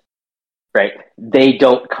mindset, right? They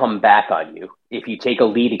don't come back on you. If you take a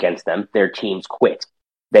lead against them, their teams quit.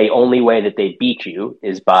 The only way that they beat you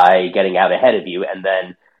is by getting out ahead of you and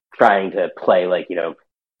then trying to play, like, you know,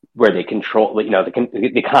 where they control, you know,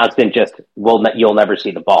 the constant just, you'll never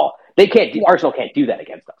see the ball. They can't Arsenal can't do that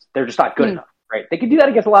against us. They're just not good enough, right? They can do that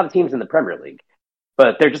against a lot of teams in the Premier League,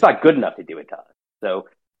 but they're just not good enough to do it to us. So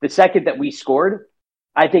the second that we scored,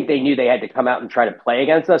 I think they knew they had to come out and try to play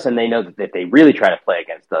against us, and they know that if they really try to play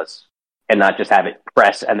against us and not just have it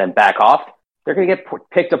press and then back off, they're going to get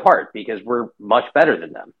picked apart because we're much better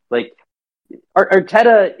than them. Like,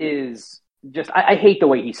 Arteta is just, I hate the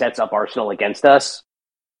way he sets up Arsenal against us.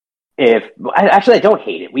 I don't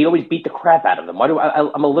hate it. We always beat the crap out of them.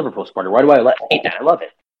 I'm a Liverpool supporter. Why do I hate that? I love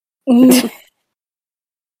it.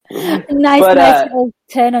 Nice little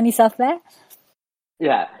turn on yourself there.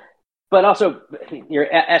 Yeah, but also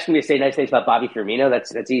you're asking me to say nice things about Bobby Firmino.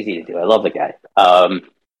 That's easy to do. I love the guy.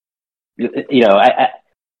 You know,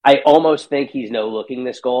 I almost think he's no looking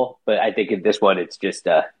this goal, but I think in this one it's just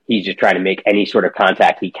he's just trying to make any sort of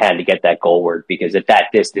contact he can to get that goalward, because at that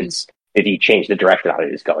distance, if he changed the direction on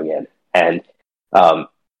it, is going in. And a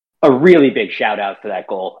really big shout out for that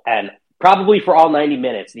goal, and probably for all 90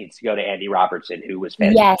 minutes needs to go to Andy Robertson, who was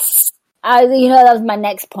fantastic. Yes. You know, that was my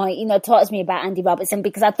next point. You know, talk to me about Andy Robertson,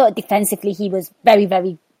 because I thought defensively he was very,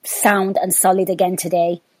 very sound and solid again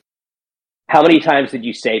today. How many times did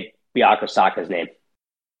you say Bukayo Saka's name?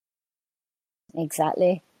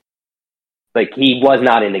 Exactly. Like, he was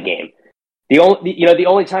not in the game. The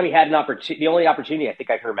only time he had an opportunity, the only opportunity I think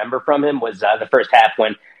I can remember from him was the first half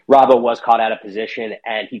when Robbo was caught out of position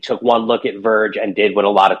and he took one look at Verge and did what a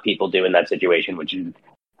lot of people do in that situation, which is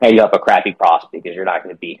hang up a crappy cross because you're not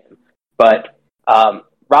going to beat him. But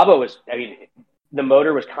Robbo was, the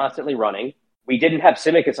motor was constantly running. We didn't have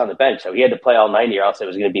Simicus on the bench, so he had to play all 90 or else it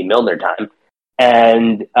was going to be Milner time.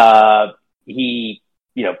 And he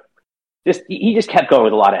just kept going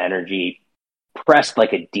with a lot of energy, pressed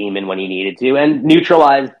like a demon when he needed to, and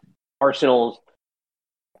neutralized Arsenal's,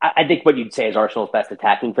 I think what you'd say is Arsenal's best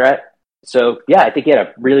attacking threat. So, yeah, I think he had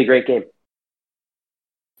a really great game.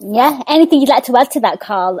 Yeah, anything you'd like to add to that,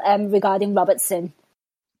 Carl, regarding Robertson?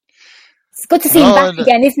 It's good to see him back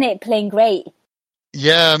again, isn't it? Playing great.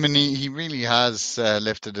 Yeah, I mean, he really has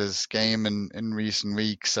lifted his game in recent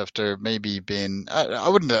weeks after maybe being,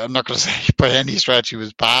 I'm not going to say by any stretch he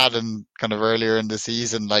was bad and kind of earlier in the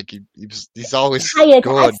season. Like he's always tired.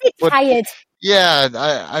 good. Tired. Yeah,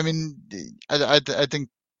 I think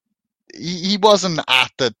he wasn't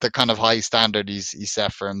at the kind of high standard he's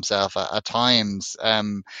set for himself at times.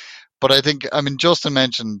 But I think, Justin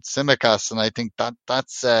mentioned Simicas, and I think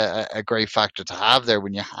that's a great factor to have there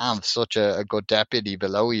when you have such a good deputy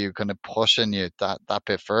below you, kind of pushing you that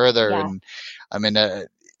bit further. Yeah. And a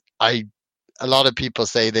lot of people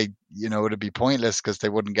say it'd be pointless because they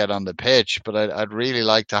wouldn't get on the pitch, but I'd really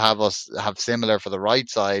like to have us have similar for the right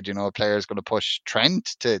side. A player is going to push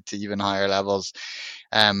Trent to even higher levels,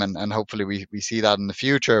 and hopefully we see that in the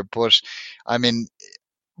future. But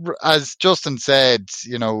as Justin said,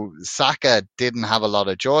 Saka didn't have a lot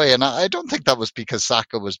of joy, and I don't think that was because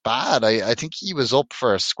Saka was bad. I think he was up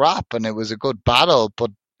for a scrap, and it was a good battle, but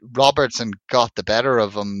Robertson got the better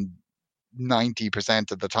of him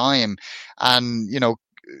 90% of the time. And,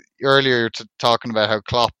 earlier talking about how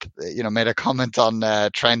Klopp, made a comment on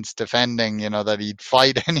Trent's defending, that he'd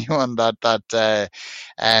fight anyone that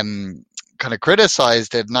kind of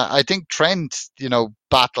criticized it. And I think Trent,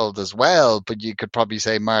 battled as well, but you could probably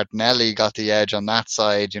say Martinelli got the edge on that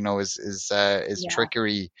side. His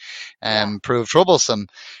trickery proved troublesome.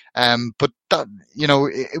 But that,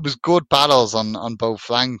 it was good battles on both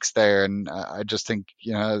flanks there, and I just think,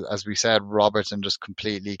 as we said, Robertson just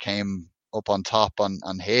completely came up on top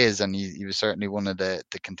on his, and he was certainly one of the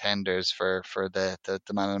contenders for the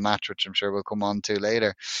man of the match, which I'm sure we'll come on to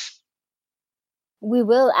later. We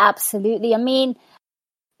will, absolutely.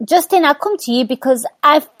 Justin, I'll come to you because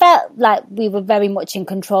I felt like we were very much in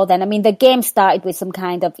control then. The game started with some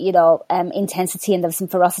kind of, intensity, and there was some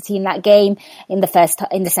ferocity in that game in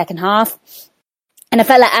the second half. And I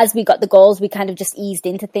felt like as we got the goals, we kind of just eased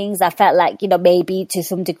into things. I felt like, maybe to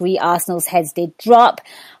some degree Arsenal's heads did drop.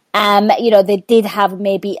 They did have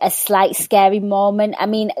maybe a slight scary moment.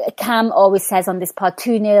 Cam always says on this pod,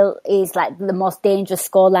 2-0 is like the most dangerous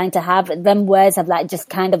scoreline to have. Them words have just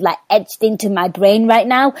kind of etched into my brain right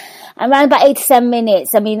now. Around about 87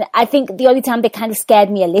 minutes, I think the only time they kind of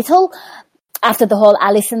scared me a little after the whole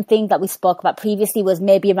Alisson thing that we spoke about previously was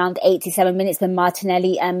maybe around 87 minutes when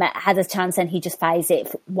Martinelli had a chance and he just fires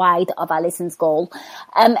it wide of Alisson's goal.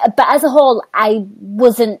 But as a whole, I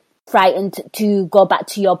wasn't frightened, to go back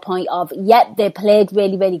to your point of, they played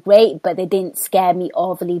really, really great, but they didn't scare me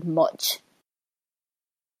overly much.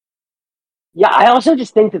 Yeah, I also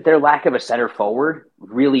just think that their lack of a center forward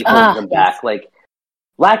really holds them back. Like,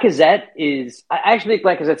 Lacazette I actually think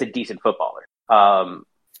Lacazette's a decent footballer.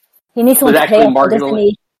 He needs someone to play off, doesn't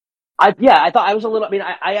he? I thought I was a little,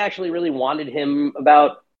 I actually really wanted him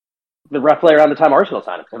about the roughly around the time Arsenal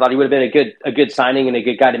signed him. I thought he would have been a good signing and a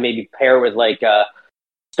good guy to maybe pair with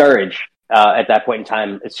Sturridge at that point in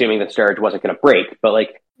time, assuming that Sturridge wasn't going to break. But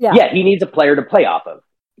he needs a player to play off of.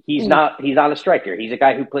 He's not a striker. He's a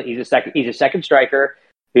guy he's a second striker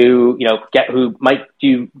who might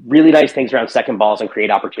do really nice things around second balls and create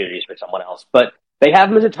opportunities for someone else. But they have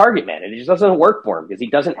him as a target man, and it just doesn't work for him because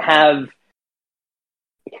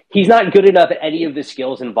he's not good enough at any of the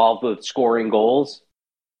skills involved with scoring goals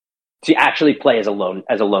to actually play as a lone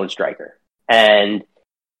striker. And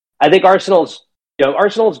I think Arsenal's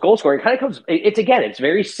goal scoring kind of comes, it's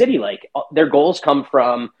very City-like. Their goals come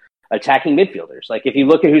from attacking midfielders. Like, if you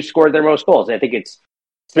look at who scored their most goals, I think it's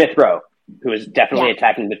Smith Rowe, who is definitely an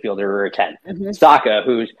attacking midfielder or a 10. Mm-hmm. Saka,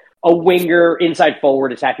 who's a winger, inside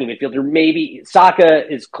forward, attacking midfielder. Maybe Saka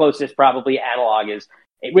is closest, probably analog is,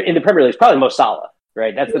 in the Premier League, is probably most Salah,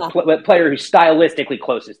 right? That's the player who's stylistically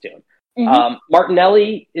closest to him. Mm-hmm.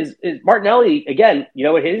 Martinelli is Martinelli, again,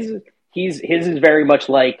 what his is very much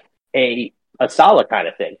like a Salah kind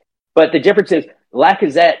of thing. But the difference is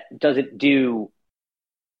Lacazette doesn't do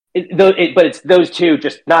But it's those two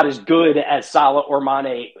just not as good as Salah or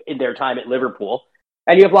Mane in their time at Liverpool.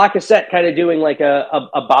 And you have Lacazette kind of doing like a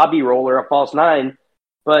Bobby roll or a false nine.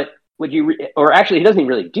 But or actually, he doesn't even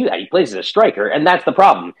really do that. He plays as a striker, and that's the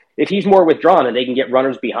problem. If he's more withdrawn and they can get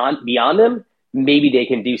runners beyond him, maybe they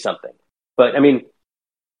can do something. But, I mean,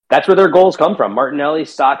 that's where their goals come from. Martinelli,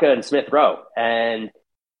 Saka, and Smith Rowe. And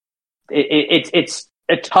it's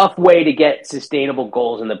a tough way to get sustainable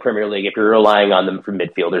goals in the Premier League if you're relying on them from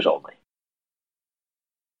midfielders only.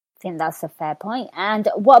 I think that's a fair point. And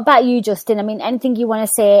what about you, Justin? I mean, anything you want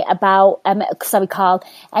to say about, Carl,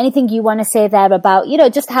 anything you want to say there about,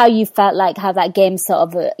 just how you felt, like how that game sort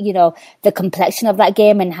of, the complexion of that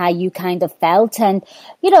game and how you kind of felt. And,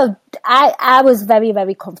 I was very,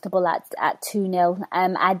 very comfortable at 2-0.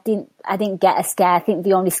 I didn't get a scare. I think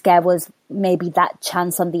the only scare was maybe that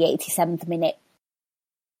chance on the 87th minute.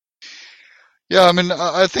 Yeah, I mean,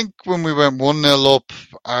 I think when we went 1-0 up,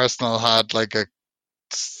 Arsenal had like a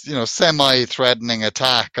semi-threatening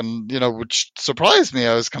attack, and which surprised me.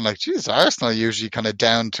 I was kind of like, geez, Arsenal usually kind of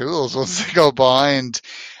down tools once they go behind,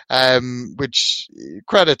 which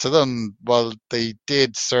credit to them. Well, they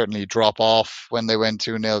did certainly drop off when they went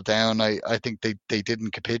 2-0 down. I think they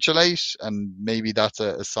didn't capitulate, and maybe that's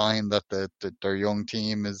a sign that their young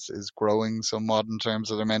team is growing somewhat in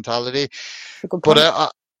terms of their mentality.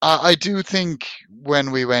 But I do think when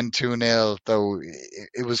we went 2-0, though,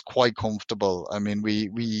 it was quite comfortable. I mean,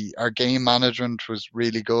 our game management was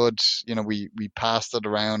really good. We passed it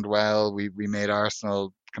around well. We made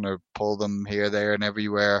Arsenal kind of pull them here, there, and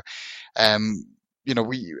everywhere.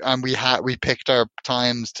 We picked our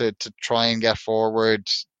times to try and get forward.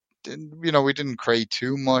 We didn't create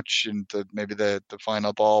too much, and maybe the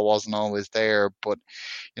final ball wasn't always there, but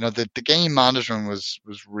the game management was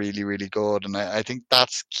really, really good, and I think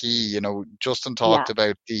that's key. Justin talked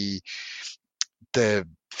about the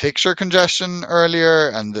fixture congestion earlier,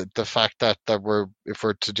 and the fact that if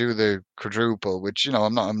we're to do the quadruple, which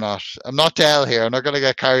I'm not Dell here. I'm not going to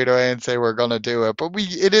get carried away and say we're going to do it, but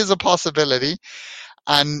it is a possibility.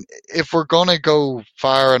 And if we're going to go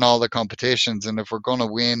far in all the competitions, and if we're going to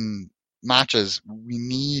win matches, we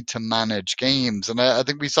need to manage games. And I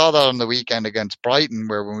think we saw that on the weekend against Brighton,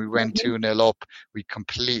 where when we went 2-0 up, we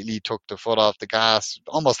completely took the foot off the gas,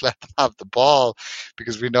 almost let them have the ball,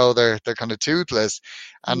 because we know they're kind of toothless.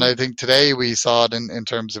 And I think today we saw it in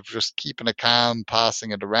terms of just keeping it calm, passing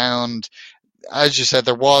it around. As you said,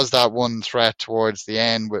 there was that one threat towards the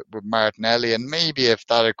end with Martinelli, and maybe if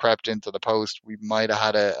that had crept into the post, we might have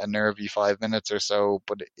had a nervy 5 minutes or so,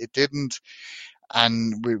 but it didn't,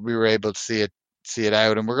 and we were able to see it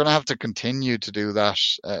out, and we're going to have to continue to do that,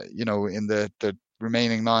 in the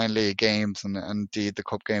remaining 9 league games and indeed the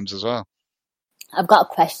cup games as well. I've got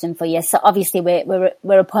a question for you. So obviously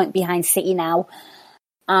we're a point behind City now,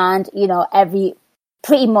 and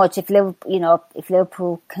pretty much if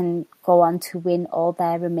Liverpool can go on to win all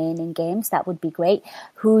their remaining games, that would be great.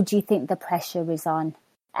 Who do you think the pressure is on?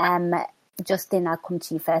 Justin, I'll come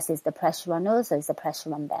to you first. Is the pressure on us, or is the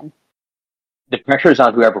pressure on them? The pressure is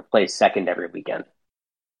on whoever plays second every weekend.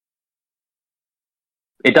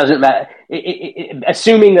 It doesn't matter.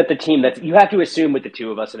 Assuming that the team you have to assume with the two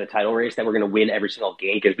of us in a title race that we're going to win every single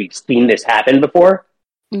game, because we've seen this happen before.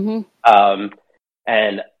 Mm-hmm.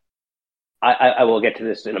 And I will get to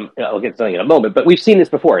this I'll get to something in a moment, but we've seen this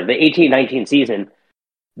before. The 18-19 season,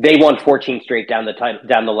 they won 14 straight down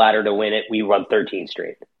the ladder to win it. We won 13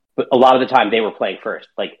 straight. But a lot of the time they were playing first.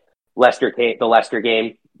 Like the Leicester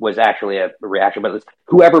game was actually a reaction, but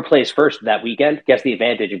whoever plays first that weekend gets the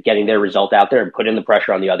advantage of getting their result out there and putting the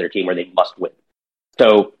pressure on the other team where they must win.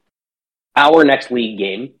 So our next league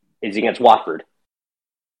game is against Watford,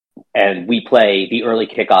 and we play the early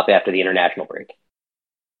kickoff after the international break.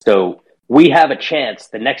 So we have a chance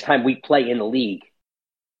the next time we play in the league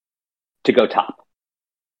to go top.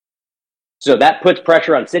 So that puts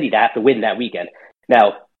pressure on City to have to win that weekend.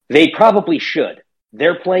 Now, they probably should.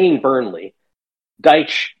 They're playing Burnley.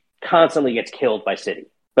 Deitch constantly gets killed by City.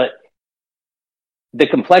 But the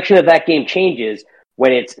complexion of that game changes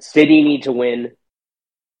when it's City need to win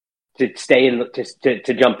to stay in,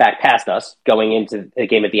 to jump back past us going into the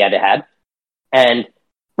game at the Etihad, and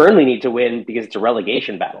Burnley need to win because it's a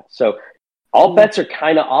relegation battle. So all bets are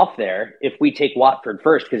kind of off there if we take Watford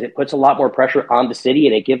first, because it puts a lot more pressure on the City,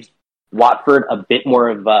 and it gives Watford a bit more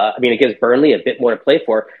of it gives Burnley a bit more to play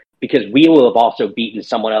for, because we will have also beaten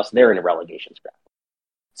someone else there in a relegation scrap.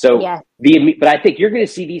 So, but I think you're going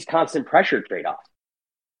to see these constant pressure trade-offs,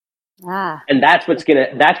 and that's what it's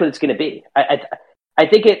going to be. I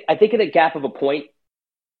think at a gap of a point,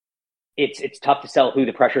 it's tough to sell who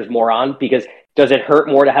the pressure is more on, because does it hurt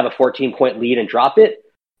more to have a 14-point lead and drop it,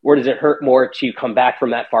 or does it hurt more to come back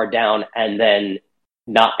from that far down and then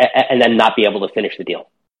not be able to finish the deal?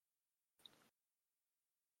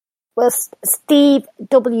 Well, Steve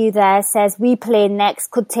W. there says, we play next,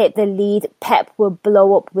 could take the lead. Pep will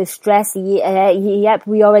blow up with stress. Yep,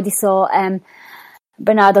 we already saw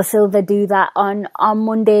Bernardo Silva do that on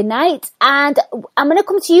Monday night. And I'm going to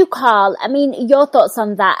come to you, Carl. I mean, your thoughts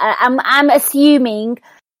on that? I'm assuming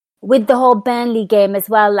with the whole Burnley game as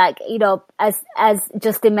well, like, you know, as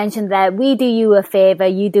Justin mentioned there, we do you a favour,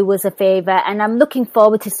 you do us a favour. And I'm looking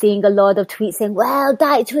forward to seeing a lot of tweets saying, well,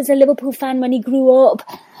 Dyche was a Liverpool fan when he grew up.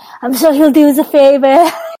 I'm sure he'll do us a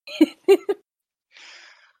favour.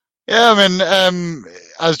 Yeah, I mean,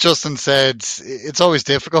 as Justin said, it's always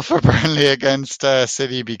difficult for Burnley against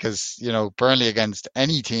City because, you know, Burnley against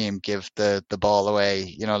any team give the ball away,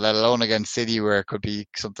 you know, let alone against City where it could be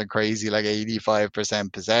something crazy like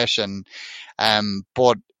 85% possession.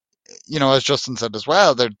 But, you know, as Justin said as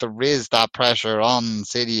well, there is that pressure on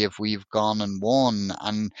City if we've gone and won.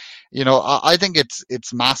 And, you know, I think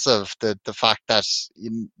it's massive, the fact that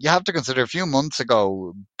you have to consider a few months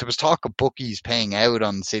ago, there was talk of bookies paying out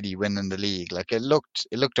on City winning the league. Like it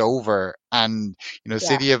looked over, and, you know,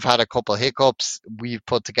 City have had a couple of hiccups. We've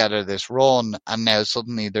put together this run and now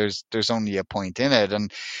suddenly there's only a point in it. And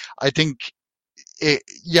I think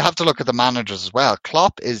you have to look at the managers as well.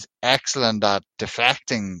 Klopp is excellent at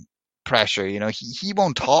deflecting pressure. You know, he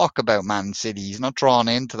won't talk about Man City. He's not drawn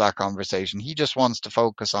into that conversation. He just wants to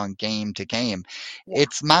focus on game to game. Yeah.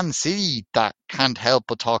 It's Man City that can't help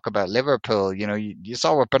but talk about Liverpool. You know, you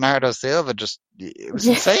saw what Bernardo Silva it was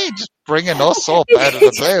insane, just bringing us up out of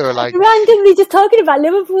the blue, like randomly just talking about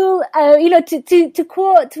Liverpool. You know, to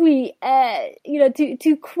quote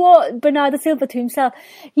to quote Bernardo Silva to himself,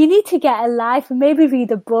 you need to get a life and maybe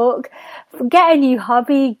read a book, get a new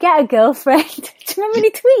hobby, get a girlfriend. Do you remember when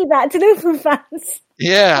he tweeted that to Liverpool fans?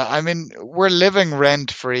 Yeah, I mean, we're living rent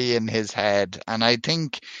free in his head, and I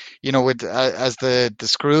think, you know, with as the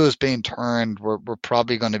screw is being turned, we're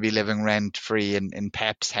probably going to be living rent free in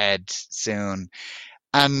Pep's head soon.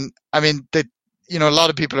 And I mean, you know, a lot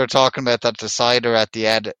of people are talking about that decider at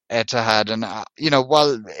the Etihad, and you know,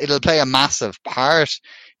 while it'll play a massive part,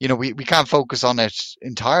 you know, we can't focus on it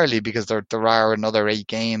entirely because there are another 8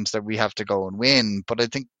 games that we have to go and win. But I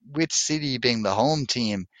think with City being the home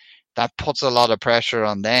team, that puts a lot of pressure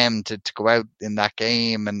on them to go out in that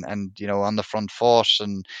game and you know, on the front foot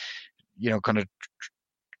and, you know, kind of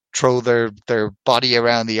throw their body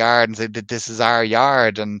around the yard and say that this is our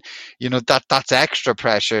yard, and you know, that's extra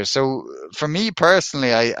pressure. So for me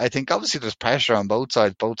personally, I think obviously there's pressure on both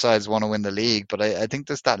sides want to win the league, but I think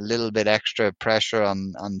there's that little bit extra pressure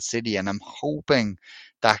on City, and I'm hoping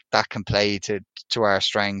that can play to our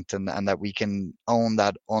strength and that we can own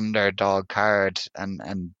that underdog card,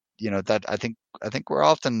 and you know, that I think we're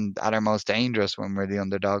often at our most dangerous when we're the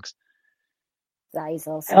underdogs. That is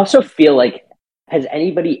awesome. I also feel like, has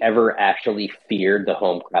anybody ever actually feared the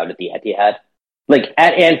home crowd at the Etihad? Like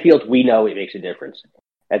at Anfield, we know it makes a difference.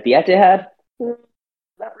 At the Etihad,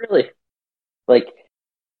 not really. Like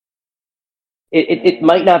it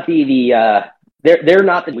might not be the they're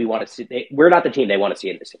not the we want to see. We're not the team they want to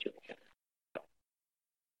see in this situation.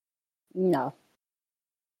 No,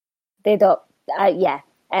 they don't.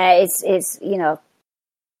 It's you know,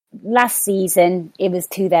 last season it was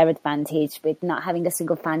to their advantage with not having a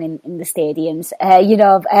single fan in the stadiums. You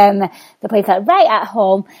know, the place felt right at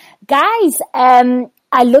home. Guys,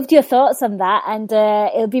 I loved your thoughts on that, and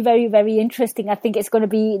it'll be very, very interesting. I think it's going to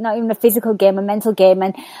be not even a physical game, a mental game,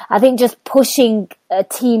 and I think just pushing a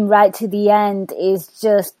team right to the end is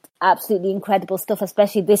just absolutely incredible stuff,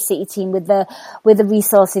 especially this City team with the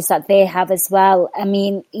resources that they have as well. I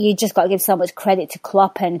mean, you just got to give so much credit to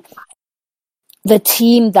Klopp and the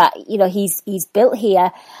team that, you know, he's built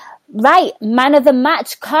here. Right, man of the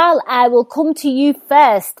match, Carl, I will come to you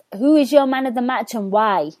first. Who is your man of the match and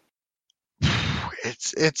why?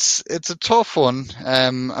 It's a tough one.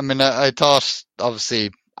 I mean, I thought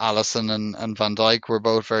obviously Alisson and Van Dijk were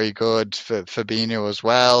both very good. Fabinho as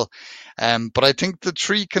well. But I think the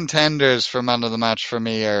 3 contenders for man of the match for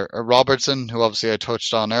me are Robertson, who obviously I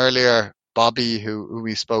touched on earlier, Bobby, who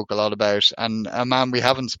we spoke a lot about, and a man we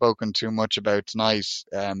haven't spoken too much about tonight,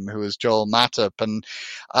 who is Joel Matip. And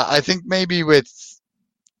I think maybe with,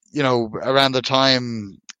 you know, around the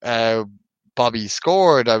time Bobby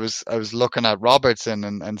scored, I was looking at Robertson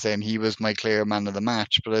and saying he was my clear man of the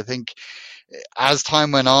match. But I think as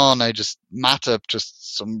time went on, I just Matip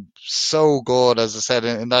just so good, as I said,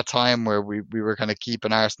 in that time where we were kind of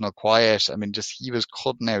keeping Arsenal quiet. I mean, just he was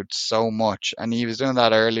cutting out so much, and he was doing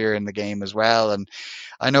that earlier in the game as well. And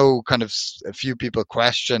I know kind of a few people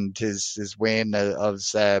questioned his win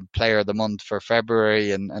as Player of the Month for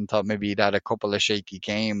February and thought maybe he'd had a couple of shaky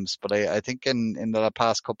games. But I think in the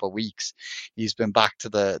past couple of weeks, he's been back to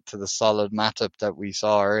the solid Matip that we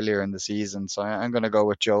saw earlier in the season. So I'm going to go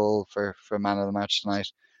with Joel for man of the match tonight.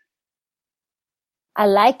 I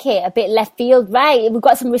like it. A bit left field. Right, we've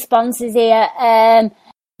got some responses here.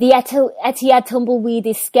 The Etihad tumbleweed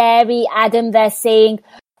is scary. Adam, they're saying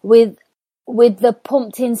with the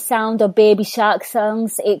pumped-in sound of Baby Shark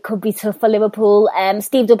songs, it could be tough for Liverpool.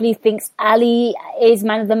 Steve W thinks Ali is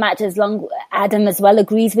man of the match, as long Adam as well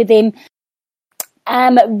agrees with him.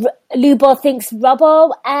 Lubo thinks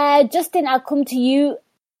Robbo. Justin, I'll come to you.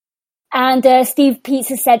 And Steve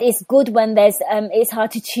Pizza said it's good when there's it's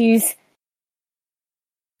hard to choose.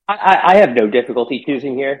 I have no difficulty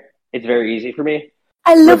choosing here. It's very easy for me.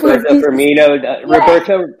 I love Roberto Firmino,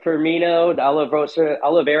 Roberto Firmino,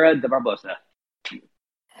 Oliveira, De Barbosa.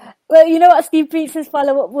 Well, you know what Steve Pizza's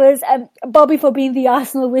follow-up was? Bobby for being the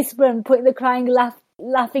Arsenal whisperer and putting the crying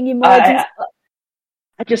laughing emojis.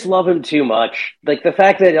 I just love him too much. Like the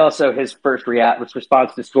fact that also his first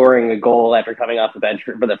response to scoring a goal after coming off the bench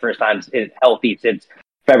for the first time healthy since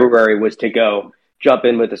February was to go jump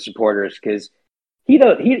in with the supporters, because he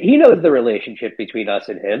knows the relationship between us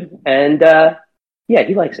and him, and yeah,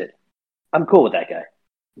 he likes it. I'm cool with that guy.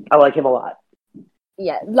 I like him a lot.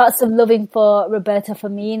 Yeah, lots of loving for Roberto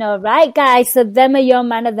Firmino. Right, guys, so them are your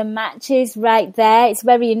man of the matches right there. It's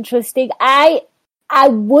very interesting. I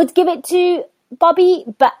would give it to Bobby,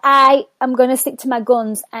 but I am going to stick to my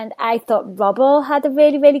guns, and I thought Robbo had a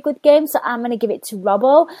really, really good game, so I'm going to give it to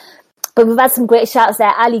Robbo. But we've had some great shouts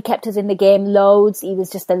there. Ali kept us in the game loads. He was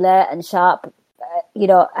just alert and sharp.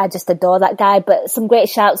 I just adore that guy, but some great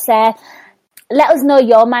shouts there. Let us know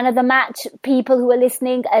your man of the match. People who are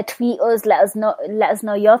listening, tweet us. Let us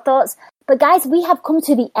know your thoughts. But guys, we have come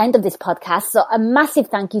to the end of this podcast. So a massive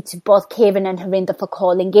thank you to both Kieran and Harinder for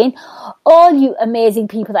calling in. All you amazing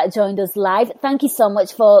people that joined us live. Thank you so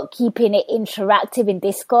much for keeping it interactive in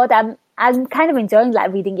Discord. I'm kind of enjoying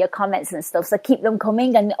reading your comments and stuff. So keep them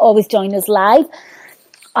coming and always join us live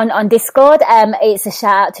on Discord. It's a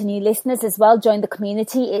shout out to new listeners as well. Join the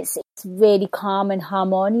community. It's really calm and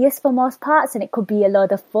harmonious for most parts, and it could be a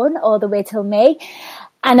lot of fun all the way till May.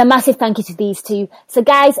 And a massive thank you to these two. So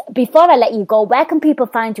guys, before I let you go, where can people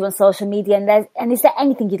find you on social media? And is there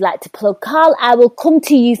anything you'd like to plug? Carl, I will come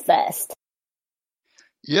to you first.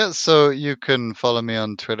 Yeah, so you can follow me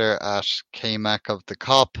on Twitter at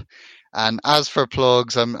KMacOfTheCop. And as for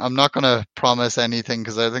plugs, I'm not going to promise anything,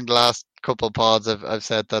 because I think the last couple of pods I've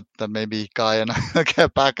said that maybe Guy and I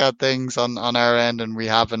get back at things on our end, and we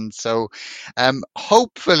haven't. So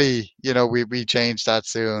hopefully, we change that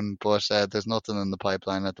soon, but there's nothing in the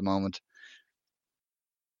pipeline at the moment.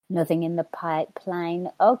 Nothing in the pipeline.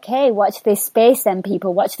 Okay, watch this space then,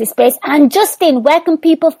 people. Watch this space. And Justin, where can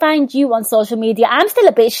people find you on social media? I'm still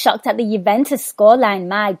a bit shocked at the Juventus scoreline.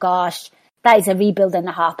 My gosh. That is a rebuild and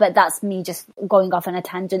a half, but that's me just going off on a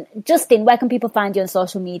tangent. Justin, where can people find you on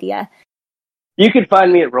social media? You can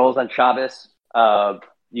find me at Rolls on Chavez.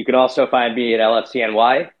 You can also find me at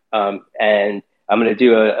LFCNY. And I'm going to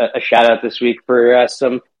do a shout out this week for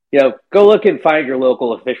some, go look and find your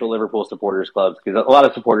local official Liverpool supporters clubs, because a lot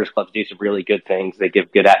of supporters clubs do some really good things. They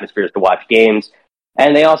give good atmospheres to watch games,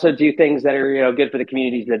 and they also do things that are, good for the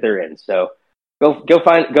communities that they're in. So Go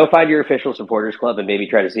find your official supporters club and maybe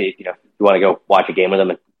try to see if you want to go watch a game with them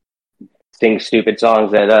and sing stupid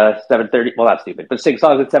songs at 7:30. Well, not stupid, but sing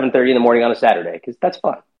songs at 7:30 in the morning on a Saturday, because that's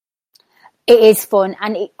fun. It is fun,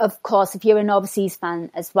 and of course, if you're an overseas fan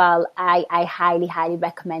as well, I highly, highly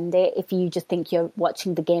recommend it. If you just think you're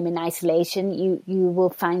watching the game in isolation, you will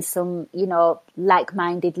find some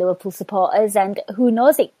like-minded Liverpool supporters, and who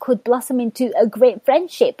knows, it could blossom into a great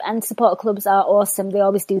friendship. And supporter clubs are awesome; they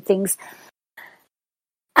always do things.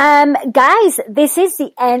 Guys, this is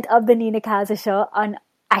the end of the Nina Kauser show on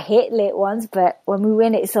I hate late ones, but when we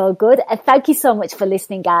win, it's all good. Thank you so much for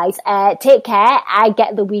listening, guys. Take care. I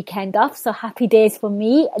get the weekend off, so happy days for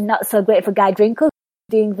me. Not so great for Guy Drinkle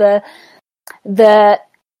doing the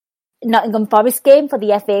Nottingham Forest game for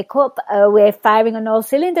the FA Cup. We're firing on all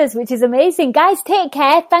cylinders, which is amazing. Guys, take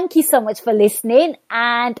care. Thank you so much for listening,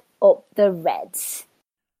 and up the Reds.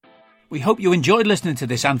 We hope you enjoyed listening to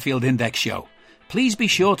this Anfield Index show. Please be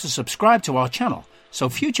sure to subscribe to our channel so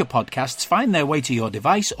future podcasts find their way to your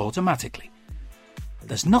device automatically.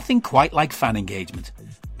 There's nothing quite like fan engagement,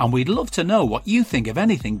 and we'd love to know what you think of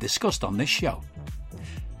anything discussed on this show.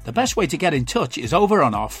 The best way to get in touch is over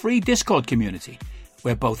on our free Discord community,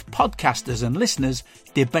 where both podcasters and listeners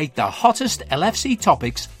debate the hottest LFC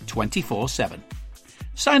topics 24/7.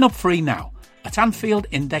 Sign up free now at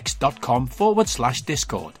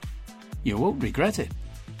AnfieldIndex.com/Discord. You won't regret it.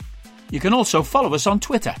 You can also follow us on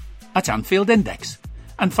Twitter at Anfield Index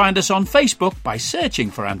and find us on Facebook by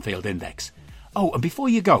searching for Anfield Index. Oh, and before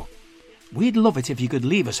you go, we'd love it if you could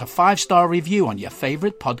leave us a 5-star review on your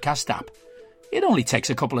favourite podcast app. It only takes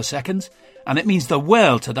a couple of seconds, and it means the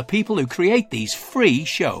world to the people who create these free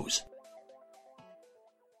shows.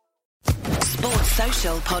 Sports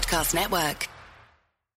Social Podcast Network.